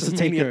Ambrose versus WrestleMania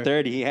Taker.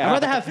 30, yeah. I'd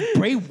rather have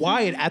Bray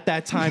Wyatt at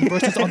that time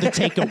versus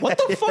Undertaker. What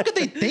the fuck are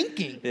they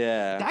thinking?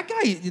 Yeah. That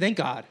guy. Thank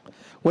God.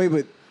 Wait,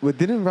 but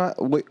didn't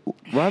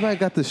Ryback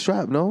got the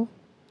strap? No,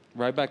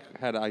 Ryback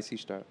had an IC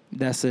strap.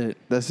 That's it.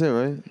 that's it,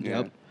 right?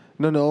 Yeah.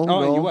 No. Oh,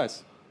 no. in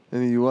US.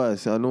 In the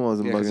U.S. I knew I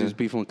wasn't Yeah, because he was bugging.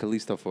 beefing with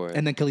Kalisto for it.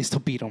 And then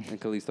Kalisto beat him. And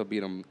Kalisto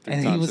beat him 3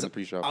 And times he was in the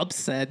pre-show.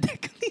 upset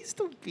that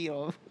Kalisto beat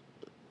him.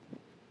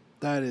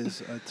 That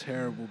is a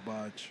terrible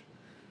botch.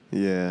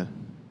 Yeah.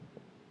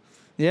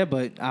 Yeah,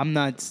 but I'm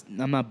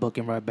not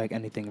booking Ryback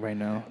anything right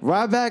now.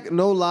 Ryback,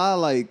 no lie,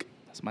 like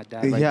That's my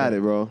dad. he right had there.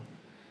 it, bro.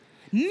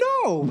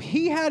 No,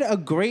 he had a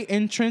great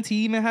entrance. He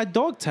even had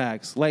dog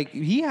tags. Like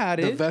he had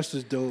The it. vest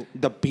was dope.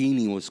 The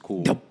beanie was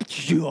cool. The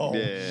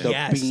The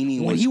beanie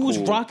when was he was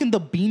cool. rocking the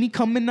beanie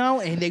coming out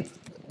and they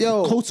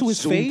Yo, close to his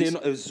zoomed face.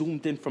 in,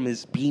 zoomed in from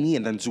his beanie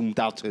and then zoomed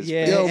out to his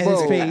Yeah, face. Yo, and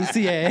bro. his face.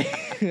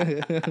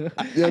 Yeah.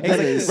 Yo,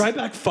 Dennis,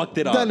 Ryback fucked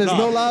it up. Dennis, Nah,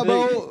 no lie, they-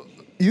 bro.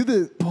 You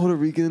the Puerto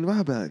Rican in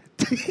Ryback.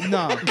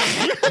 no.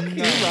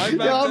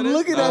 Ryback Yo, I'm did it?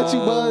 looking at you,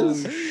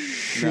 Buzz.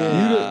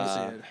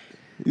 Nah.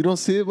 You don't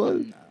see it,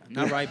 Buzz?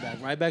 Not Ryback.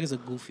 Ryback is a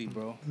goofy,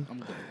 bro. I'm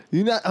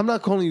good. I'm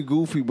not calling you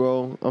goofy,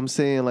 bro. I'm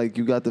saying like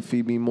you got to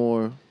feed me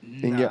more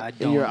in Nah, I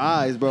in your don't.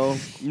 eyes, bro.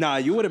 Nah,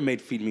 you would have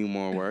made Feed Me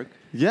more work.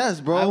 Yes,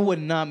 bro. I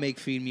would not make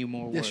Feed Me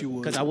More work. Yes, you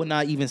would. Because I would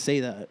not even say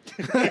that.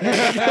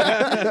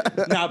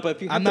 Nah, but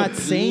if you had I'm the not beanie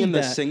saying and the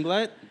that.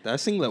 singlet, that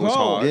singlet was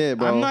Bro, hard. Yeah,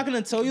 bro. I'm not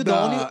going to tell you the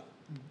Nah, only...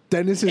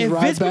 Dennis is If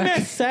Vince McMahon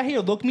Ryback. sat here,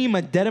 looked me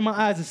dead in my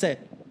eyes and said,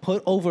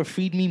 put over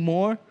Feed Me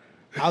More,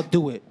 I'll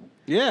do it.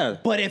 Yeah.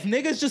 But if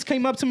niggas just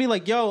came up to me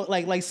like, yo,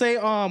 like say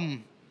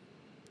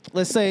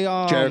let's say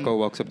Jericho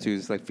walks up to you,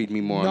 it's like, feed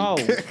me more. No,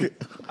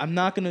 I'm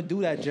not gonna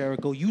do that,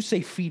 Jericho. You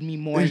say feed me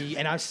more,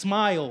 and I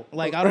smile.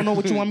 Like I don't know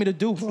what you want me to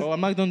do, bro.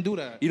 I'm not gonna do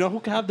that. You know who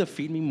can have the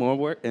feed me more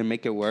work and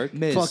make it work?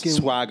 Miz. Fucking-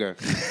 Swagger.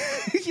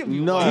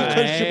 No.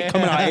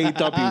 Coming out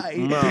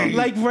AEW.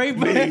 Like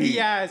right,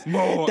 yes.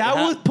 More. That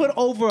would put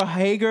over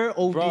Hager,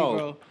 OD, Bro.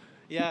 bro.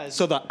 Yes.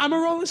 So the I'm a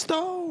Rolling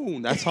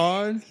Stone. That's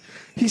hard.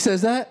 He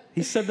says that.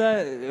 He said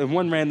that in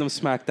one random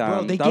SmackDown.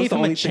 bro, they that was gave the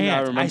him only a thing I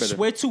chance. I remembered.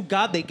 swear to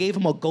God, they gave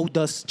him a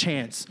Goldust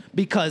chance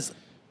because.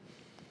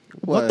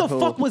 What? What the Who?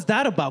 fuck was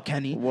that about,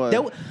 Kenny? What?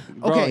 That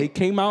Bro, okay, he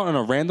came out on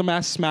a random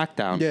ass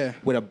SmackDown Yeah.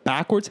 with a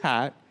backwards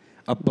hat,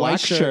 a black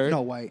shirt. shirt.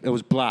 No, white. It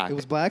was black. it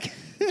was black.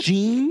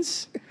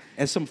 Jeans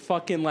and some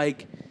fucking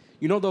like,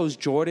 you know those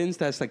Jordans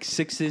that's like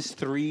 6s,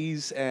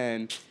 3s,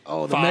 and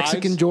Oh, the 5s?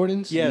 Mexican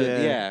Jordans? Yeah,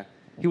 Yeah. yeah.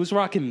 He was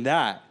rocking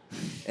that.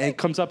 And he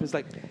comes up, he's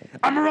like,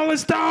 I'm a Rolling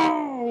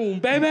Stone,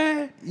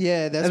 baby.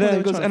 Yeah, that's And what then they he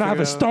were goes, trying and to I have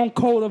a figure out. stone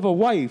cold of a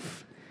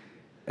wife.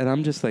 And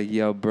I'm just like,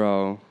 yo,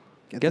 bro.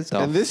 Get the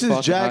And this is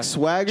fuck Jack out.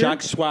 Swagger?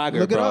 Jack Swagger,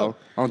 Look it bro. up.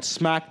 On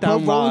SmackDown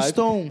Put Rolling Live.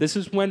 Stone. This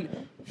is when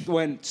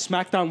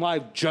SmackDown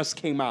Live just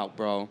came out,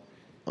 bro.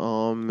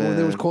 Oh When man.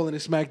 they was calling it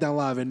SmackDown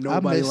Live, and I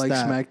nobody missed likes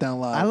that. SmackDown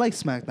Live. I like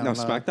SmackDown. No, Live.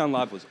 SmackDown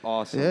Live was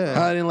awesome.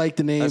 Yeah. I didn't like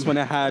the name. That's when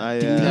it had I,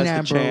 Dean yeah. as Dean the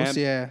Ambrose, champ.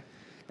 yeah.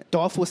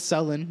 Dolph was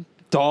selling.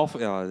 Dolph,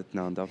 no,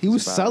 Dolph. He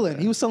was bad. selling.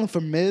 He was selling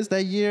for Miz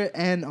that year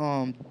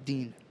and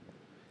Dean.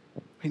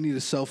 He needed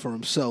to sell for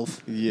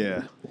himself.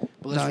 Yeah.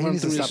 But let's No, he run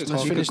needs to through stop this. talking.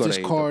 Let's He finish could go this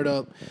to card AEW.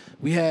 up.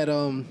 We had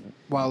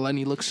while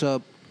Lenny looks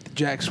up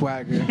Jack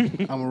Swagger.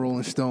 I'm a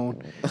Rolling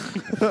Stone.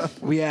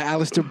 We had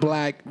Aleister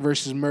Black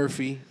versus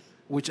Murphy,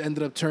 which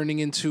ended up turning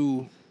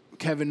into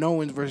Kevin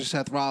Owens versus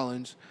Seth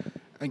Rollins.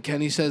 And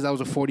Kenny says that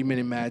was a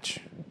 40-minute match.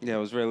 Yeah, it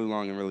was really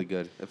long and really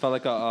good. It felt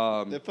like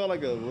a It felt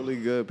like a really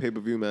good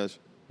pay-per-view match.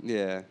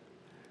 yeah.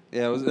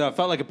 Yeah, it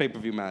felt like a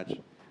pay-per-view match.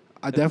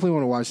 I definitely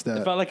want to watch It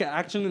that. felt like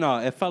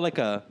it felt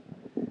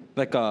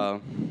like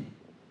a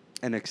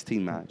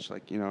NXT match,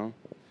 like, you know,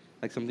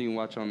 like something you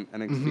watch on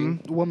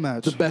NXT. What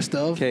match? The best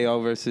of KO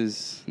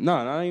versus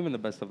not even the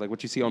best of, like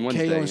what you see on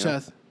Wednesday. KO and you know?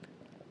 Seth.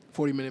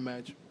 40-minute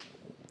match.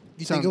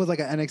 You think it was like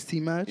an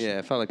NXT match? Yeah,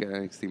 it felt like an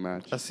NXT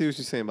match. I see what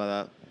you're saying by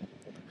that.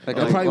 Like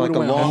It probably would've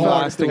went hard.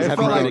 long-lasting It felt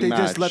like heavy-hitting they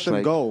just match, let them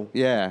like- go.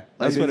 Yeah,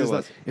 that's they what it just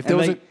was. let- If there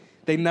And was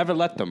they never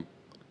let them.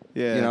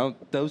 Yeah. You know,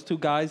 those two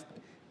guys,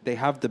 they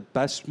have the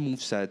best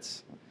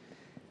movesets,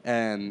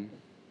 and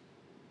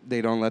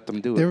they don't let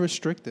them do They're it.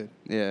 restricted.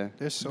 Yeah.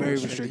 They're so Very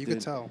restricted. You could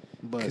restricted. tell.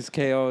 But Because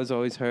KO is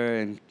always hurt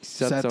and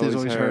Seth's Seth is always,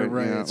 always hurt. hurt,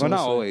 right, you know. it's Well, not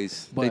also-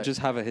 always. They but- just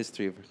have a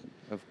history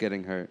of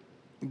getting hurt.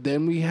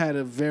 then we had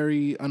a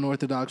very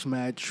unorthodox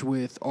match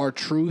with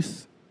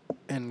R-Truth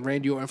and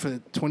Randy Orton for the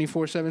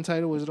 24/7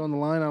 title. Was it on the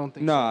line? I don't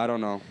think No, so. I don't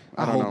know.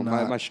 I I don't hope know.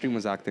 not. My stream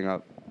was acting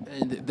up.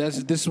 And this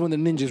is when the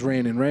ninjas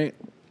ran in, right?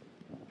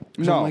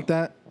 Something No. like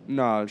that.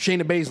 No,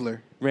 Shayna Baszler.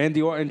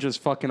 Randy Orton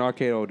just fucking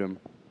RKO'd him.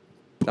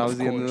 That was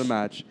the end of the course.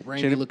 match.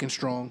 Randy Shayna- looking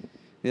strong.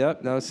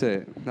 Yep, that was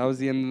it. That was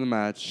the end of the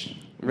match.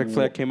 Ric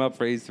Flair came up,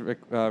 raised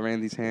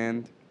Randy's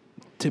hand.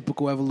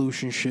 Typical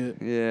Evolution shit.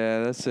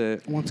 Yeah, that's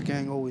it. Once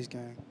gang, always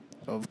gang.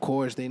 Of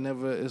course, they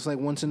never. It's like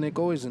once a Nick,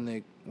 always a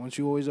Nick. Once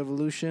you always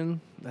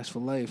Evolution, that's for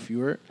life. You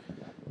heard?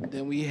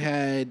 Then we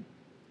had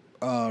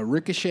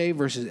Ricochet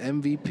versus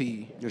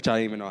MVP. Which I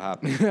didn't even know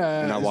happened.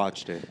 And I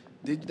watched it.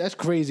 That's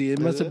crazy. It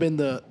must have been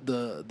the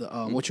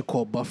what you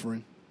call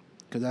buffering,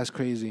 because that's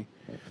crazy.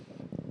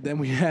 Then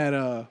we had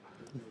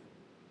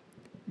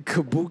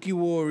Kabuki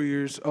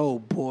Warriors. Oh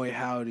boy,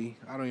 howdy!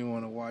 I don't even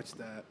want to watch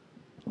that.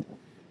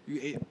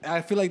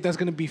 I feel like that's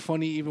gonna be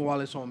funny even while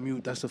it's on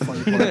mute. That's the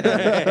funny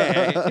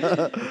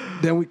part.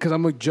 Then because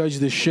I'm gonna judge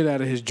the shit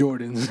out of his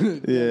Jordans.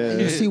 You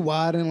Yeah. see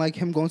why I didn't like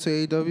him going to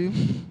AEW?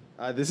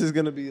 This is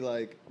gonna be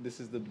like, this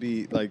is the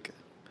beat. Like,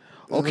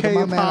 Look at okay,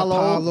 my man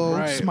Apollo.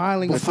 Right.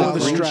 smiling Before Apollo.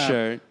 the Green strap.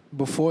 shirt.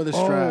 Before the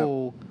strap.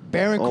 Oh,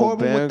 Baron Oh,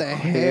 Corbin Baron with the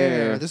Corbin.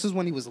 hair. This is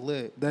when he was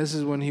lit. This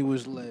is when he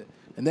was lit.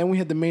 And then we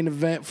had the main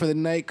event for the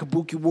night: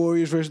 Kabuki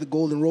Warriors versus the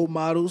Golden Road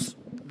Models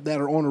that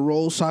are on a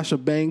roll. Sasha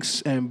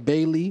Banks and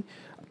Bailey.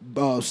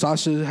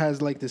 Sasha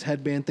has like this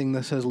headband thing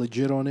that says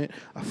legit on it.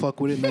 I fuck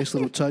with it. Nice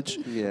little touch.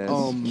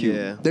 Yeah,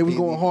 Yeah. They was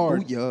going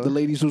hard. Booyah. The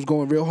ladies was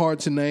going real hard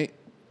tonight.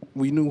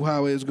 We knew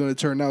how it was going to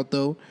turn out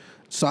though.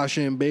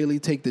 Sasha and Bailey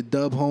take the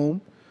dub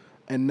home.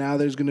 And now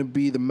there's going to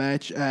be the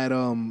match at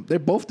they're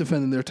both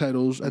defending their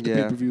titles at the Yeah.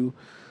 pay-per-view.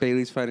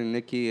 Bailey's fighting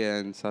Nikki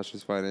and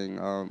Sasha's fighting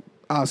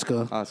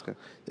Asuka. Asuka.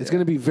 It's going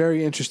to be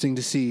very interesting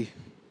to see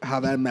how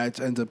that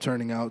match ends up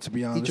turning out, to be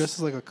He honest.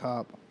 dresses like a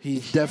cop. He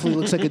definitely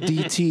looks like a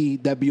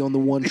DT that be on the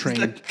one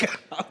train.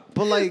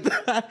 But like,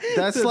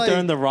 that's like,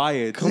 during the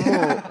riot.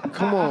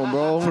 come on,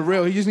 bro. For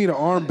real, he just need an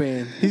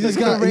armband. He just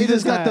Look at got the he just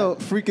Raiders got guy. the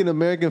freaking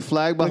American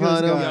flag Look at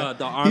behind this him. guy. Yeah,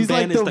 the He's armband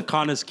like is the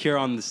Connor's cure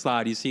on the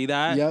slide. You see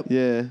that? Yep.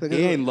 Yeah. Look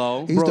He at ain't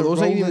low. He's Bro, the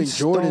those ain't Rolling even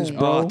Jordans, Stone.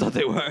 bro. Oh, I thought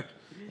they were.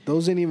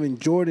 Those ain't even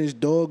Jordans,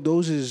 dog.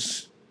 Those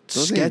is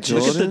Those ain't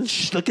sketches.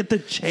 Jordans? Look at the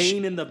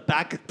chain in the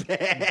back of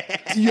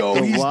the Yo,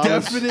 The he's wallet.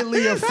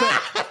 definitely a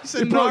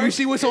fan. Bro, you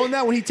see what's on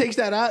that when he takes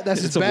that out?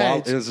 That's his a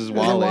badge. It's his His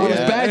wallet. wallet's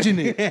Yeah.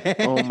 badging it.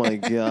 Oh my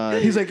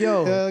god. He's like,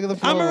 yo, Look at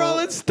the I'm a photo.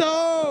 Rolling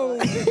Stone.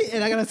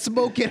 And I got a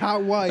smoking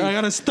hot white. I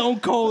got a Stone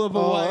Cold of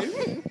a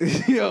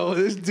wife. yo,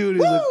 this dude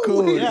is a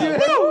cool.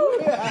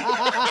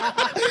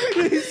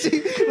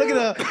 See, look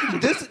at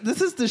the.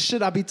 This is the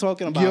shit I be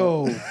talking about.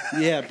 Yo,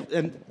 Yeah,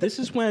 and this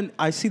is when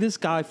I see this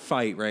guy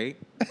fight, right?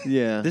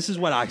 Yeah. This is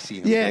what I see.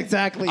 Him. Yeah,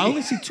 exactly. I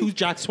only see two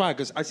Jack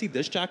Swaggers. I see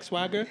this Jack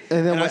Swagger,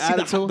 And then I with see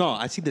attitude? no,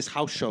 I see this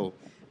house show.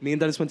 Me and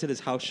Dennis went to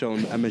this house show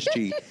in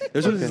MSG.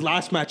 This was his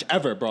last match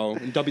ever, bro,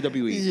 in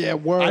WWE. Yeah,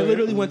 word. I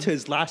literally went to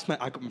his last match.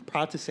 I'm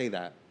proud to say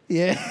that,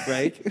 Yeah.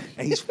 right?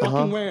 And he's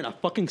fucking wearing a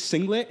fucking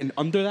singlet, and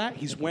under that,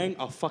 he's wearing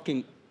a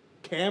fucking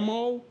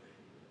camo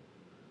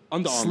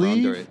Under Armour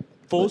Sleeve? under it.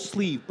 Full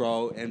sleeve,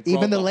 bro. And bro,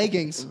 Even the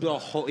leggings. The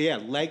whole,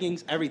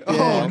 leggings, everything. Oh,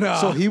 bro. no.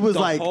 So he was the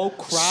like whole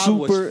crowd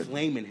super, was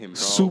flaming him, bro.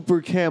 super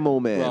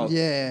camo man. Bro,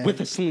 Yeah. with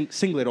a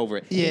singlet over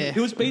it. Yeah. He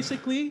was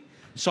basically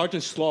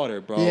Sergeant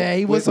Slaughter, bro. Yeah,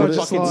 he was with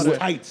Sergeant fucking Slaughter.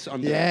 tights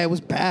under Yeah, it was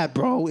bad,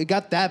 bro. It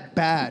got that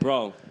bad.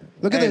 bro.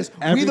 Look at And this.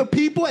 every- We the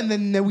people, and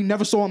then we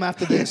never saw him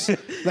after this.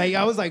 Like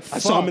I was like, I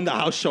saw him fuck. in the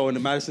house show in the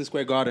Madison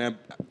Square Garden on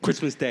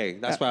Christmas Day.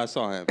 That's where I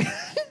saw him.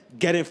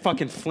 Getting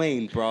fucking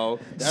flamed, bro.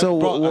 So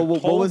Bro, a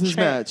what whole was his champ-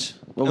 match?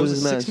 What It was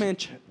was his a match? six-man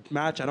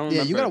match. I don't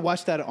remember. Yeah, you gotta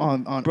watch that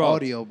on Bro,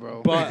 audio,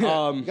 bro. But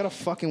You gotta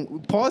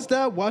fucking pause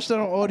that, watch that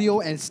on audio,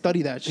 and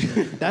study that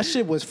shit. That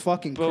shit was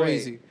fucking But wait,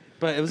 crazy.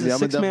 But it was Yeah, a I'ma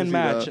six-man definitely see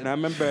match, that. and I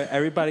remember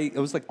everybody. It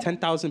was like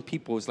 10,000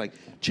 people. It was like,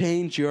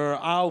 change your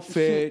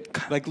outfit.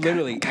 Like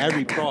literally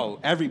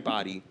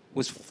everybody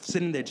was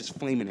sitting there just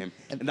flaming him,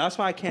 and that's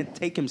why I can't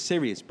take him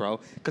serious, bro.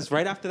 Because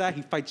right after that,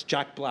 he fights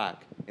Jack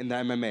Black in the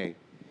MMA.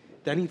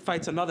 Then he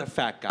fights another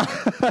fat guy.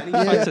 Then he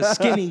fights a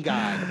skinny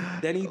guy.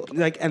 Then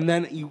and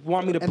then you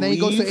want me to And then he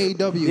believe?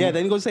 goes to AEW. Yeah,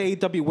 then he goes to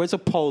AEW. Where's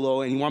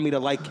Apollo? And you want me to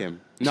like him?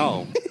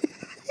 No,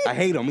 I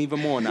hate him even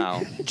more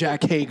now.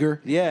 Jack Hager.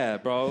 Yeah,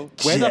 bro.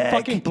 Wear the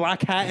fucking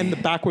black hat and the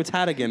backwards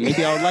hat again.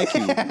 Maybe I'll like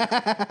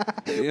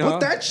you. You know? Put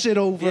that shit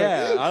over.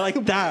 Yeah, I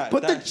like that.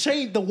 Put That- the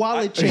chain, the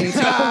wallet chain.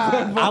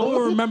 I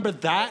will remember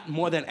that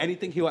more than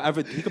anything he will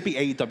ever. He could be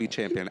AEW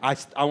champion. I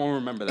won't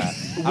remember that.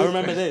 I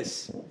remember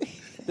this.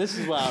 This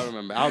is what I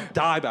remember. I'll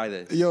die by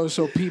this. Yo,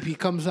 so PP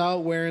comes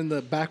out wearing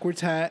the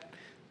backwards hat,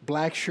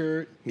 black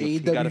shirt, He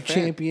got a AEW fan.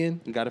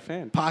 champion, You got a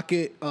fan.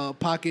 pocket.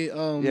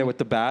 Yeah, with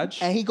the badge.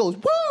 And he goes,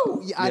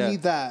 woo! Yeah, I Yeah.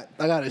 need that.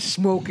 I got a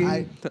smoking.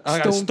 I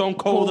got a stone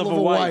cold of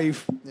a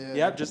wife. Yeah.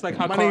 Yep, just like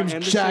how My Carl name's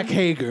Anderson. Jack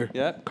Hager.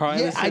 Yep, Carl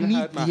Yeah, I Anderson need.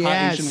 had my hot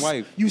Yes. Asian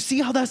wife. You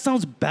see how that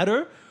sounds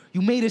better?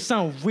 You made it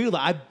sound real.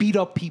 I beat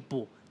up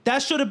people.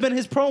 That should have been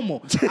his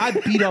promo. I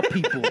beat up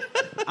people.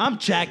 I'm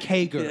Jack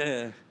Hager.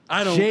 Yeah.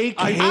 I don't. Jake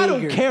I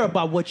don't Hager. care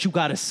about what you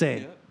gotta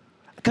say.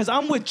 Cause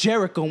I'm with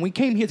Jericho and we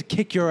came here to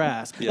kick your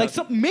ass. Yeah.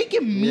 Like make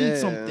it mean Yeah.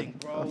 something,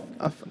 bro.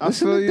 I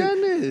Listen feel to you.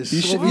 Dennis.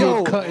 You should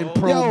Yo, cutting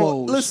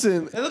promos.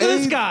 listen. And look at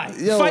this guy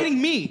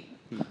fighting me.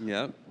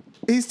 Yep.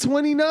 He's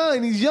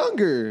 29. He's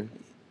younger.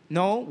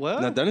 No,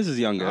 what? Now Dennis is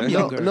younger. I'm No,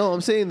 younger. no,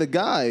 I'm saying the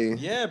guy.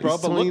 Yeah, bro.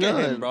 He's But look at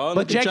 29. him, bro.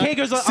 But Look at Jack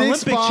Hager's an 6'5",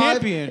 Olympic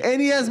champion.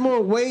 and he has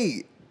more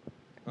weight.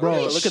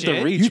 Bro, look at the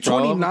shit. reach, You bro.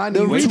 29. The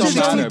You reach don't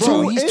 260, matter, bro.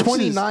 bro. He's Inches.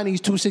 29. He's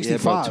Yeah, bro.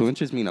 265. 2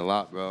 inches mean a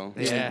lot, bro.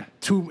 Yeah.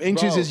 2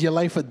 inches Bro. is your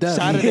life or death.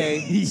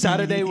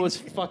 Saturday was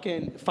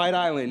fucking Fight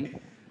Island,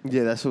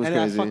 Yeah, that's what's and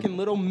crazy. that fucking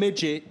little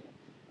midget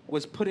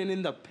was putting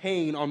in the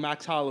pain on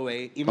Max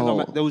Holloway, even Oh,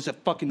 though there was a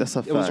fucking that's a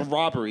it was a fact.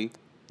 robbery.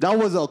 That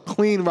was a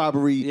clean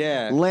robbery.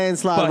 Yeah,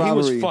 Landslide but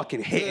robbery. he was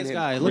fucking hitting This him.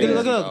 guy. Crazy,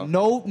 Look at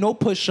bro. no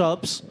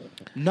push-ups.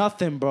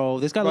 Nothing, bro.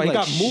 This guy Bro, look he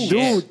like got moves. shit.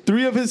 Dude,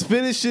 3 of his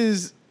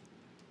finishes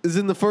is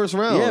in the first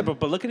round. Yeah,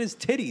 but look at his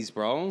titties,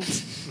 bro.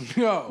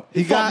 Yo,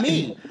 he fought got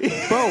me.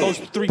 Bro, Those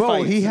 3 bro,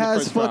 fights he in the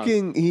has first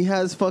round.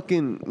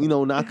 fucking, knockout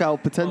Bro, look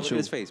at potential.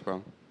 his face,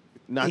 bro.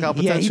 Knockout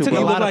Yeah, he potential, took a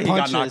bro. lot of like he got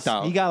punches. knocked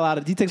out. He got a lot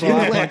of. He takes a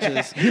lot of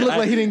punches. he looked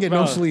like he didn't get no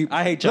Bro, sleep.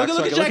 I hate Jack.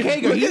 Look at Swagger. Jack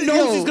Hager. He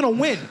knows he's gonna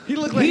win. He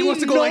looked like he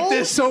wants to go like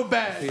this so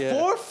bad. Yeah.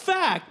 For a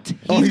fact,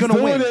 Oh, he's gonna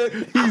doing win. it.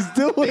 He's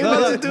doing He it.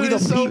 wants to Look, do we the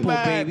this so people,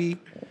 bad. baby.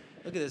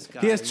 Look at this guy.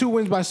 He has 2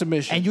 wins by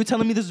submission. And you're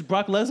telling me this is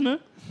Brock Lesnar?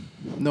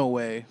 No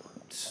way.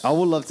 I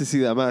would love to see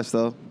that match,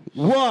 though.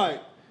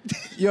 What?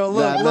 Yo,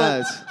 look, That look.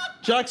 match.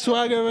 Jack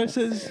Swagger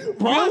versus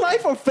Real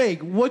life or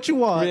fake? What you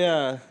want?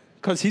 Yeah,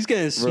 because he's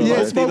getting Real smoked.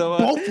 life. You know what?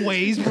 both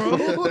ways, bro.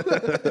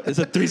 It's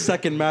a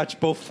 3-second match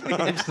both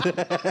times. Get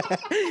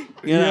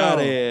out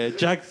of here.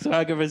 Jack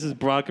Swagger versus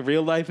Brock,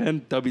 real life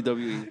and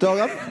WWE.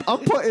 Dog, I'm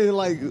putting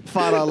like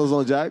 $5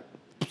 on Jack.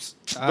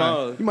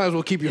 Bro, You might as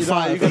well keep your you know,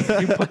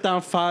 5. you put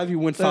down 5, you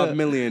win 5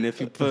 million. If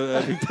you put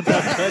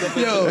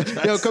Yo,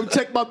 come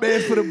check my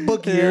man for the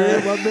book here.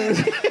 My man.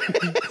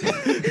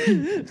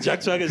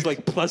 Jack Swagger is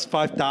like plus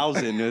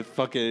 5,000.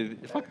 Fuck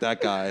that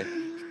guy.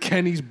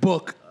 Kenny's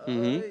book.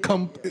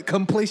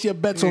 Come place your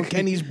bets on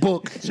Kenny's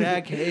book.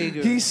 Jack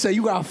Hager. He said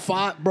you got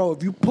 5, bro.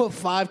 If you put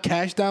 5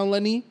 cash down,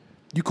 Lenny,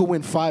 You could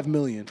win $5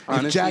 million if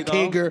Honestly, Jack though,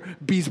 Hager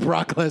beats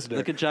Brock Lesnar.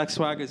 Look at Jack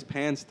Swagger's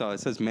pants, though. It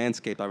says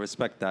Manscaped. I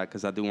respect that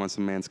because I do want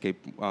some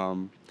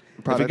Manscaped.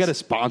 If we Products. get it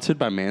sponsored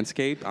by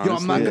Manscaped, honestly,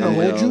 I'm not gonna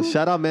hold you.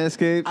 Shout out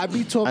Manscaped. I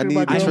be talking need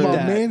about, the about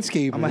that.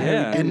 manscaping, I'm a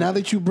hairy dude. and now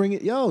that you bring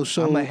it,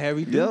 so I'm a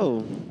hairy dude.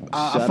 Yo,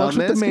 I shout fucks out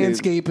with the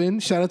Manscaped.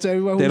 manscaping. Shout out to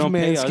everyone They who's don't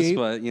pay us, manscaped.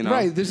 but, you know.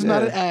 Right, this is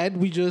not Yeah. an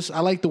ad. I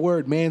like the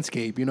word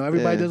manscape. You know,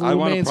 everybody Yeah. does a I little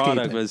want a manscaping.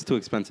 product, but it's too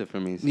expensive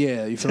for me.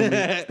 Yeah, you feel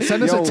me?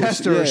 Send us a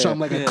tester or something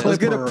like a clipper. Let's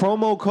get a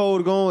promo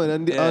code going.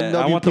 And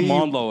Yeah, I want the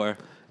lawnmower.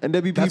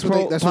 NWP That's what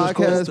Pro they- that's what it's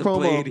called. podcast The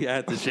promo. blade,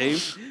 yeah, the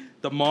shave.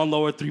 The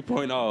lawnmower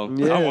 3.0.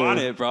 Yeah. I want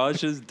it, bro. It's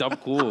just dumb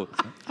cool.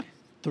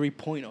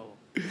 3.0.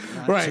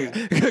 Right,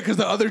 because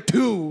the other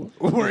two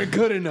weren't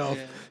good enough.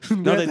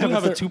 No, they do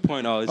have a third-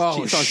 2.0. It's Oh,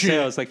 cheap on shit.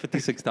 sale. It's like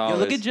 $56. Yo,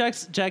 look at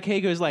Jack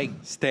Hager's like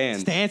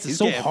Stance. stance is He's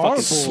so getting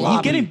horrible. fucking He's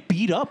sloppy. getting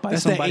beat up by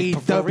That's the somebody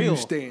for real. AEW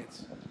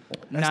stance.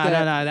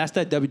 Nah, that's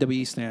that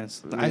WWE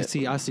stance. I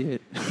see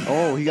it.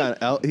 Oh, he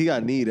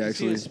got kneed See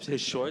actually.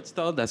 his shorts,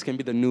 though? That's going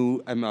to be the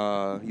new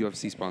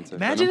UFC sponsor.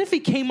 Imagine if he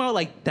came out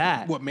like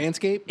that. What,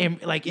 Manscaped? In,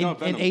 like in, No,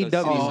 Venom, in the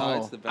AEW.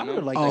 C-sides, the I Venom.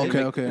 would like Oh,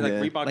 that. okay. Like Yeah.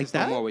 Reebok Like is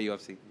still that? more with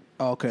UFC.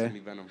 Oh, It's gonna okay. be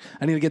Venom.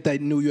 I need to get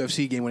that new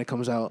UFC game when it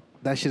comes out.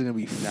 That shit's gonna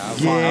be Nah,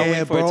 fire. I'll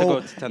wait for it to go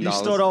to $10. You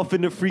start off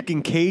in the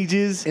freaking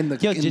cages. In the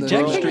Yo, in the,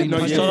 Jack uh, Hager in the-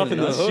 punched start out off in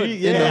the hood. street,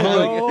 in the yeah,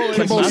 hood. bro.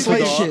 Kimbo Like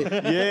Slice Snoop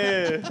shit.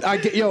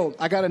 Yeah.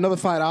 I got another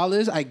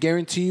 $5. I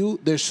guarantee you,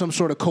 there's some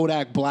sort of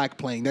Kodak Black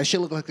playing. That shit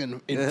look like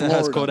in It Florida.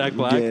 has Kodak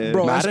Black. Yeah.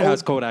 Bro, Madden that's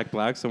has O- Kodak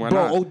Black, so why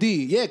Bro, not? OD,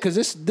 yeah, because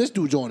this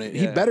dude's on it.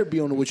 He Yeah. better be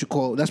on the what you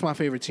call. That's my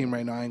favorite team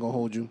right now. I ain't gonna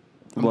hold you.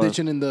 I'm What?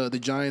 ditching in the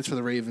Giants for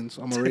the Ravens.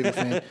 I'm a Raven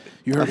fan.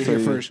 You heard it feel here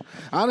you. first.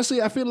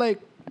 Honestly, I feel like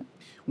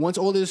once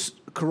all this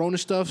Corona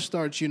stuff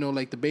starts,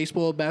 like the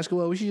baseball,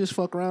 basketball, we should just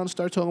fuck around and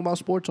start talking about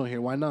sports on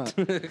here. Why not?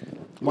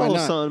 Why Little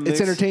not? something It's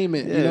mix.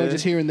 entertainment. Yeah.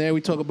 Just here and there.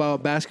 We talk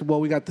about basketball.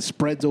 We got the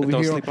spreads over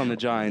Don't here. sleep on the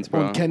Giants,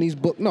 bro. On Kenny's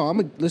book. No,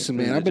 listen,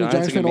 man. The I've been a Giants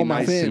Giants are fan gonna all be my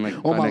nice fan, in, like,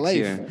 all by my next life.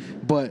 year.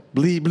 But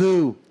Bleed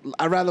blue.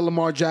 I'd rather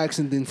Lamar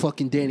Jackson than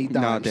fucking Danny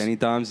Dimes. No, Danny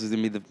Dimes is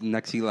gonna be the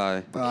next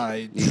Eli.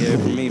 Alright. You hear it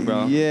from me,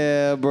 bro.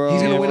 Yeah, bro.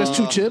 He's gonna win us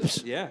 2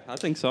 chips. Yeah, I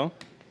think so.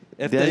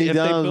 If Danny they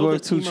Dimes build a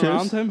worth 2 team around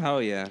chips? him, hell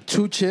yeah.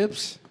 2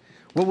 chips.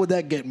 What would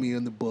that get me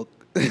in the book?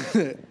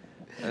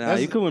 Nah,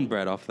 you could win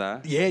bread off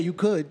that. Yeah, you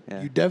could.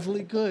 Yeah. You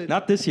definitely could.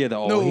 Not this year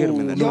though. No. He hit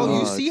him in the Yo, you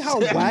nuts. see how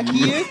whack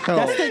he is?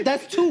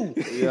 That's 2.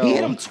 Yo. He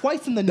hit him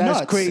twice in the That's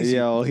nuts. crazy.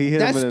 Yo, he hit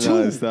That's him in the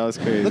 2. nuts. That was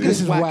crazy. Look at This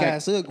this is whack whack.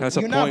 ass. Look, That's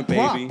you're a point, not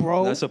Brock, baby.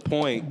 bro. That's a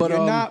point. But, You're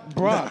um, not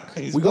Brock.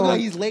 we Look gonna- how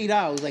he's laid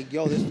out. It's like,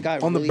 yo, this guy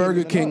on the really Burger hit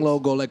him in King nuts.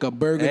 logo, like a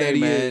burger Hey that he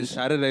man, is.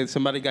 Saturday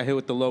somebody got hit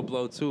with the low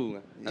blow too.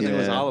 I think it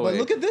was Yeah. Holloway. But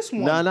look at this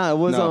one. Nah, it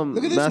was No.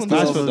 Look at this one.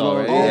 Masvidal. Masvidal,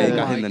 right? Oh Yeah, he my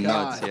got hit in the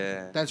God. nuts.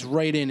 Yeah. That's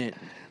right in it.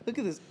 Look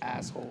at this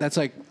asshole. That's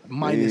like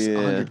minus Yeah.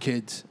 100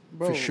 kids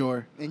Bro, for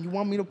sure. And you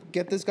want me to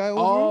get this guy over?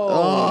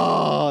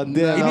 Oh, damn.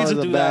 He that needs was to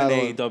a do that bad in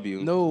one.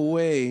 AEW. No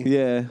way.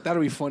 Yeah.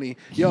 That'll be funny.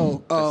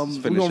 Yo, Let's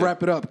we're finish gonna it.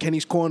 wrap it up.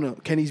 Kenny's Corner,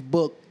 Kenny's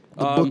book,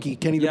 the bookie,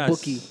 Kenny yes. the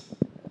bookie.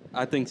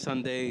 I think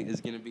Sunday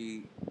is going to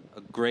be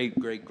a great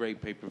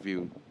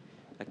pay-per-view.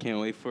 I can't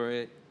wait for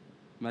it.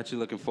 I'm actually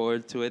looking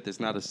forward to it.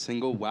 There's not a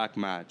single whack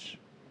match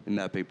in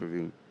that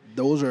pay-per-view.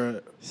 Those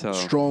are So,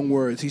 strong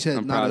words. He said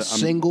I'm not a proud- I'm-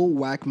 single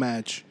whack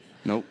match.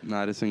 Nope,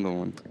 not a single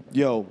one.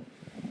 Yo,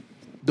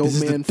 Dope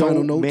this man is the final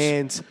Dope notes.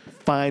 Man's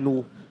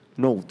final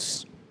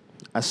notes.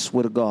 I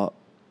swear to God,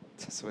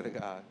 I swear to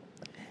God.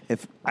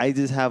 if I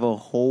just have a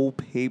whole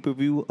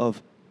pay-per-view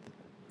of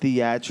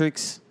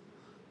theatrics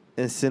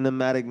and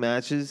cinematic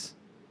matches,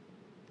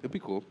 It'd be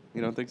cool.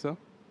 You don't think so?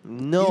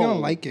 no. You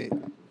don't like it.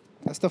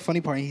 That's the funny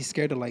part. He's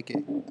scared to like it.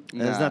 And it's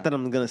Nah. not that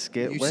I'm gonna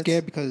skip. You're What?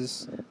 scared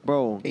because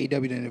Bro,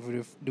 AEW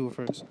didn't do it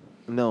first.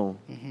 no,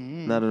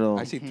 not at all.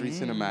 I see 3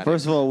 cinematics.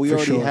 First of all, we For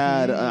already sure.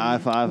 had an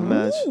I-5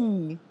 match.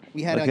 Ooh.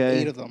 We had like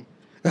Okay. 8 of them.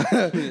 Yo,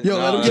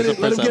 let him get it.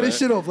 Let him get his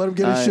shit off. Let him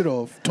get his Alright. shit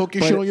off. Talk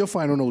your But shit on your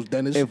final notes,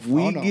 Dennis. If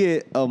we Oh, no.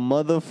 get a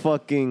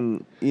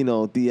motherfucking,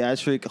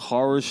 theatric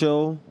horror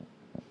show,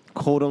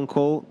 quote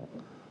unquote,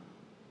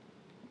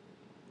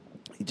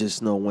 you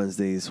just know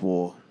Wednesday is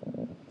war.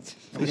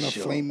 I'm gonna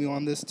flame you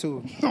on this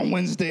too on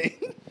Wednesday.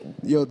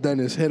 Yo,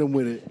 Dennis, hit him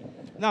with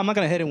it. No, I'm not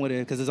gonna hit him with it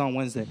because it's on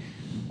Wednesday.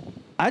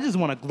 I just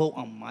want to gloat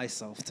on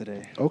myself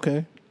today.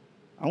 Okay.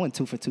 I went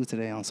 2 for 2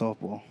 today on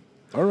softball.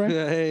 All right.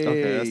 Hey.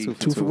 Okay, that's 2 for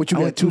 2 2. for what you I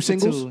got? went 2 for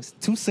singles?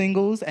 2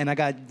 singles, and I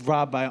got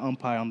robbed by an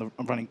umpire on the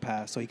running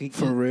pass. So you could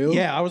For real?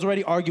 Yeah, I was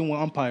already arguing with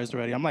umpires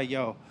already. I'm like,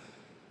 yo,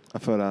 I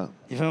feel that.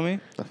 you feel me?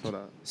 I feel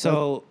that.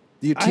 So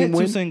Your I team hit 2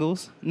 win?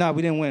 singles. Nah,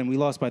 we didn't win. We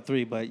lost by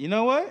 3. But you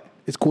know what?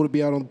 It's cool to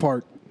be out on the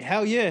park.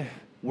 Hell yeah,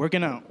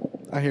 working out.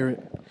 I hear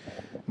it.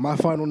 My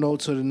final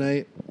notes of the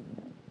night.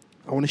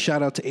 I want to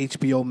shout out to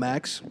HBO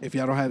Max. If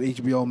y'all don't have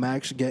HBO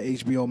Max, get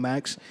HBO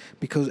Max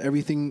because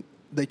everything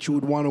that you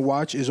would want to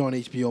watch is on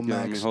HBO Yo, let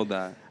me Max. hold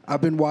that.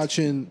 I've been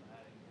watching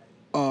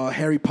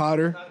Harry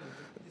Potter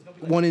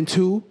 1 and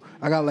 2.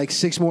 I got like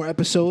 6 more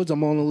episodes.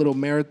 I'm on a little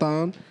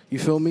marathon. You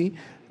feel me?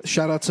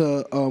 Shout out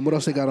to what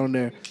else they got on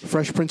there?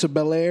 Fresh Prince of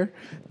Bel-Air.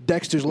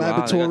 Dexter's Wow,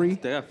 Laboratory.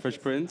 They got Fresh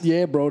Prince.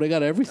 Yeah, bro, they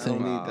got I everything.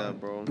 don't need that,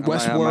 bro. I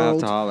might have Westworld.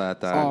 to holler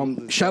at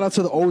that. Shout out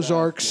to the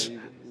Ozarks.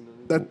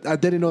 That I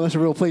didn't know that's a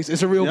real place.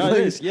 It's a real Yeah, it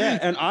place. is. Yeah,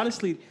 and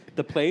honestly,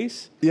 the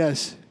place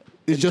Yes,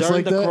 it's just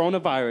during like the that.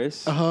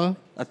 coronavirus,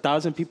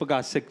 1,000 people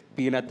got sick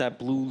being at that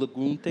Blue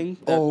Lagoon thing.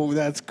 Oh,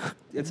 that's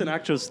It's an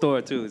actual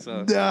store too.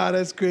 So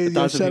that's crazy.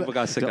 1,000 Shout people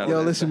got sick out of Yo,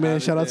 it. listen, man.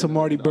 Shout out to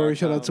Marty Bird.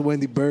 Shout out to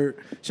Wendy Burt.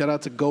 Shout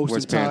out to Ghost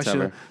Worst and parents Tasha.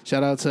 ever.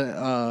 Shout out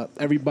to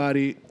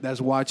everybody that's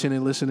watching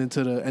and listening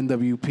to the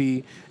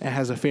NWP and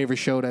has a favorite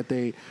show that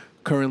they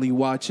currently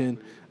watching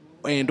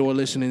and or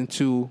listening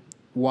to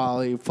while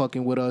they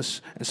fucking with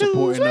us and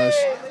supporting us.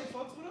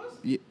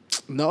 Yeah.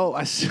 No,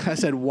 I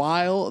said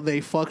while they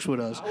fucks with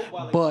us,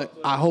 but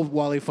I hope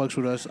while they fucks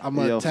with us, I'm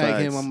gonna Yo,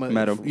 tag him. facts. I'm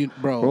Met gonna, him.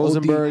 bro.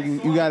 Rosenberg,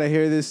 OD. you gotta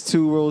hear this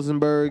too,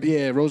 Rosenberg.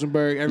 Yeah,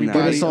 Rosenberg. Everybody.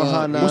 Get us on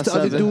Hot what's the other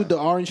 97. dude? The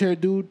orange hair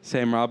dude.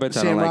 Sam Roberts.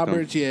 I Sam don't like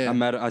Roberts,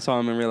 him. yeah. I saw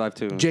him in real life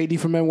too. JD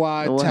from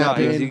NY. what Tap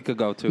No, in. he could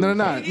go too. No,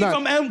 He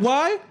from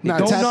NY? Nah,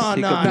 Don't- tap, nah,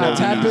 he nah, could nah, blow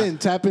tap nah. in,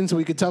 tap in, so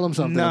we could tell him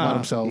something Nah. about He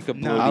himself.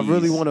 could Nah. blow I really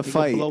these. want to He could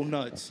fight. blow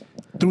nuts.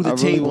 Through the I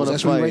really tables. wanna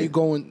That's where fight. you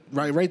going.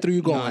 Right through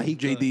you going. Nah, he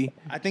JD. could.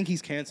 I think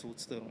he's canceled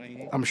still. Ain't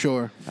he? I'm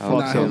sure. Fuck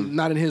Not, him.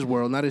 not in his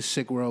world, not his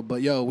sick world.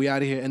 But yo, we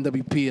out of here.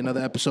 NWP,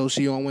 another episode.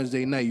 See you on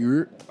Wednesday night.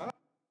 You're.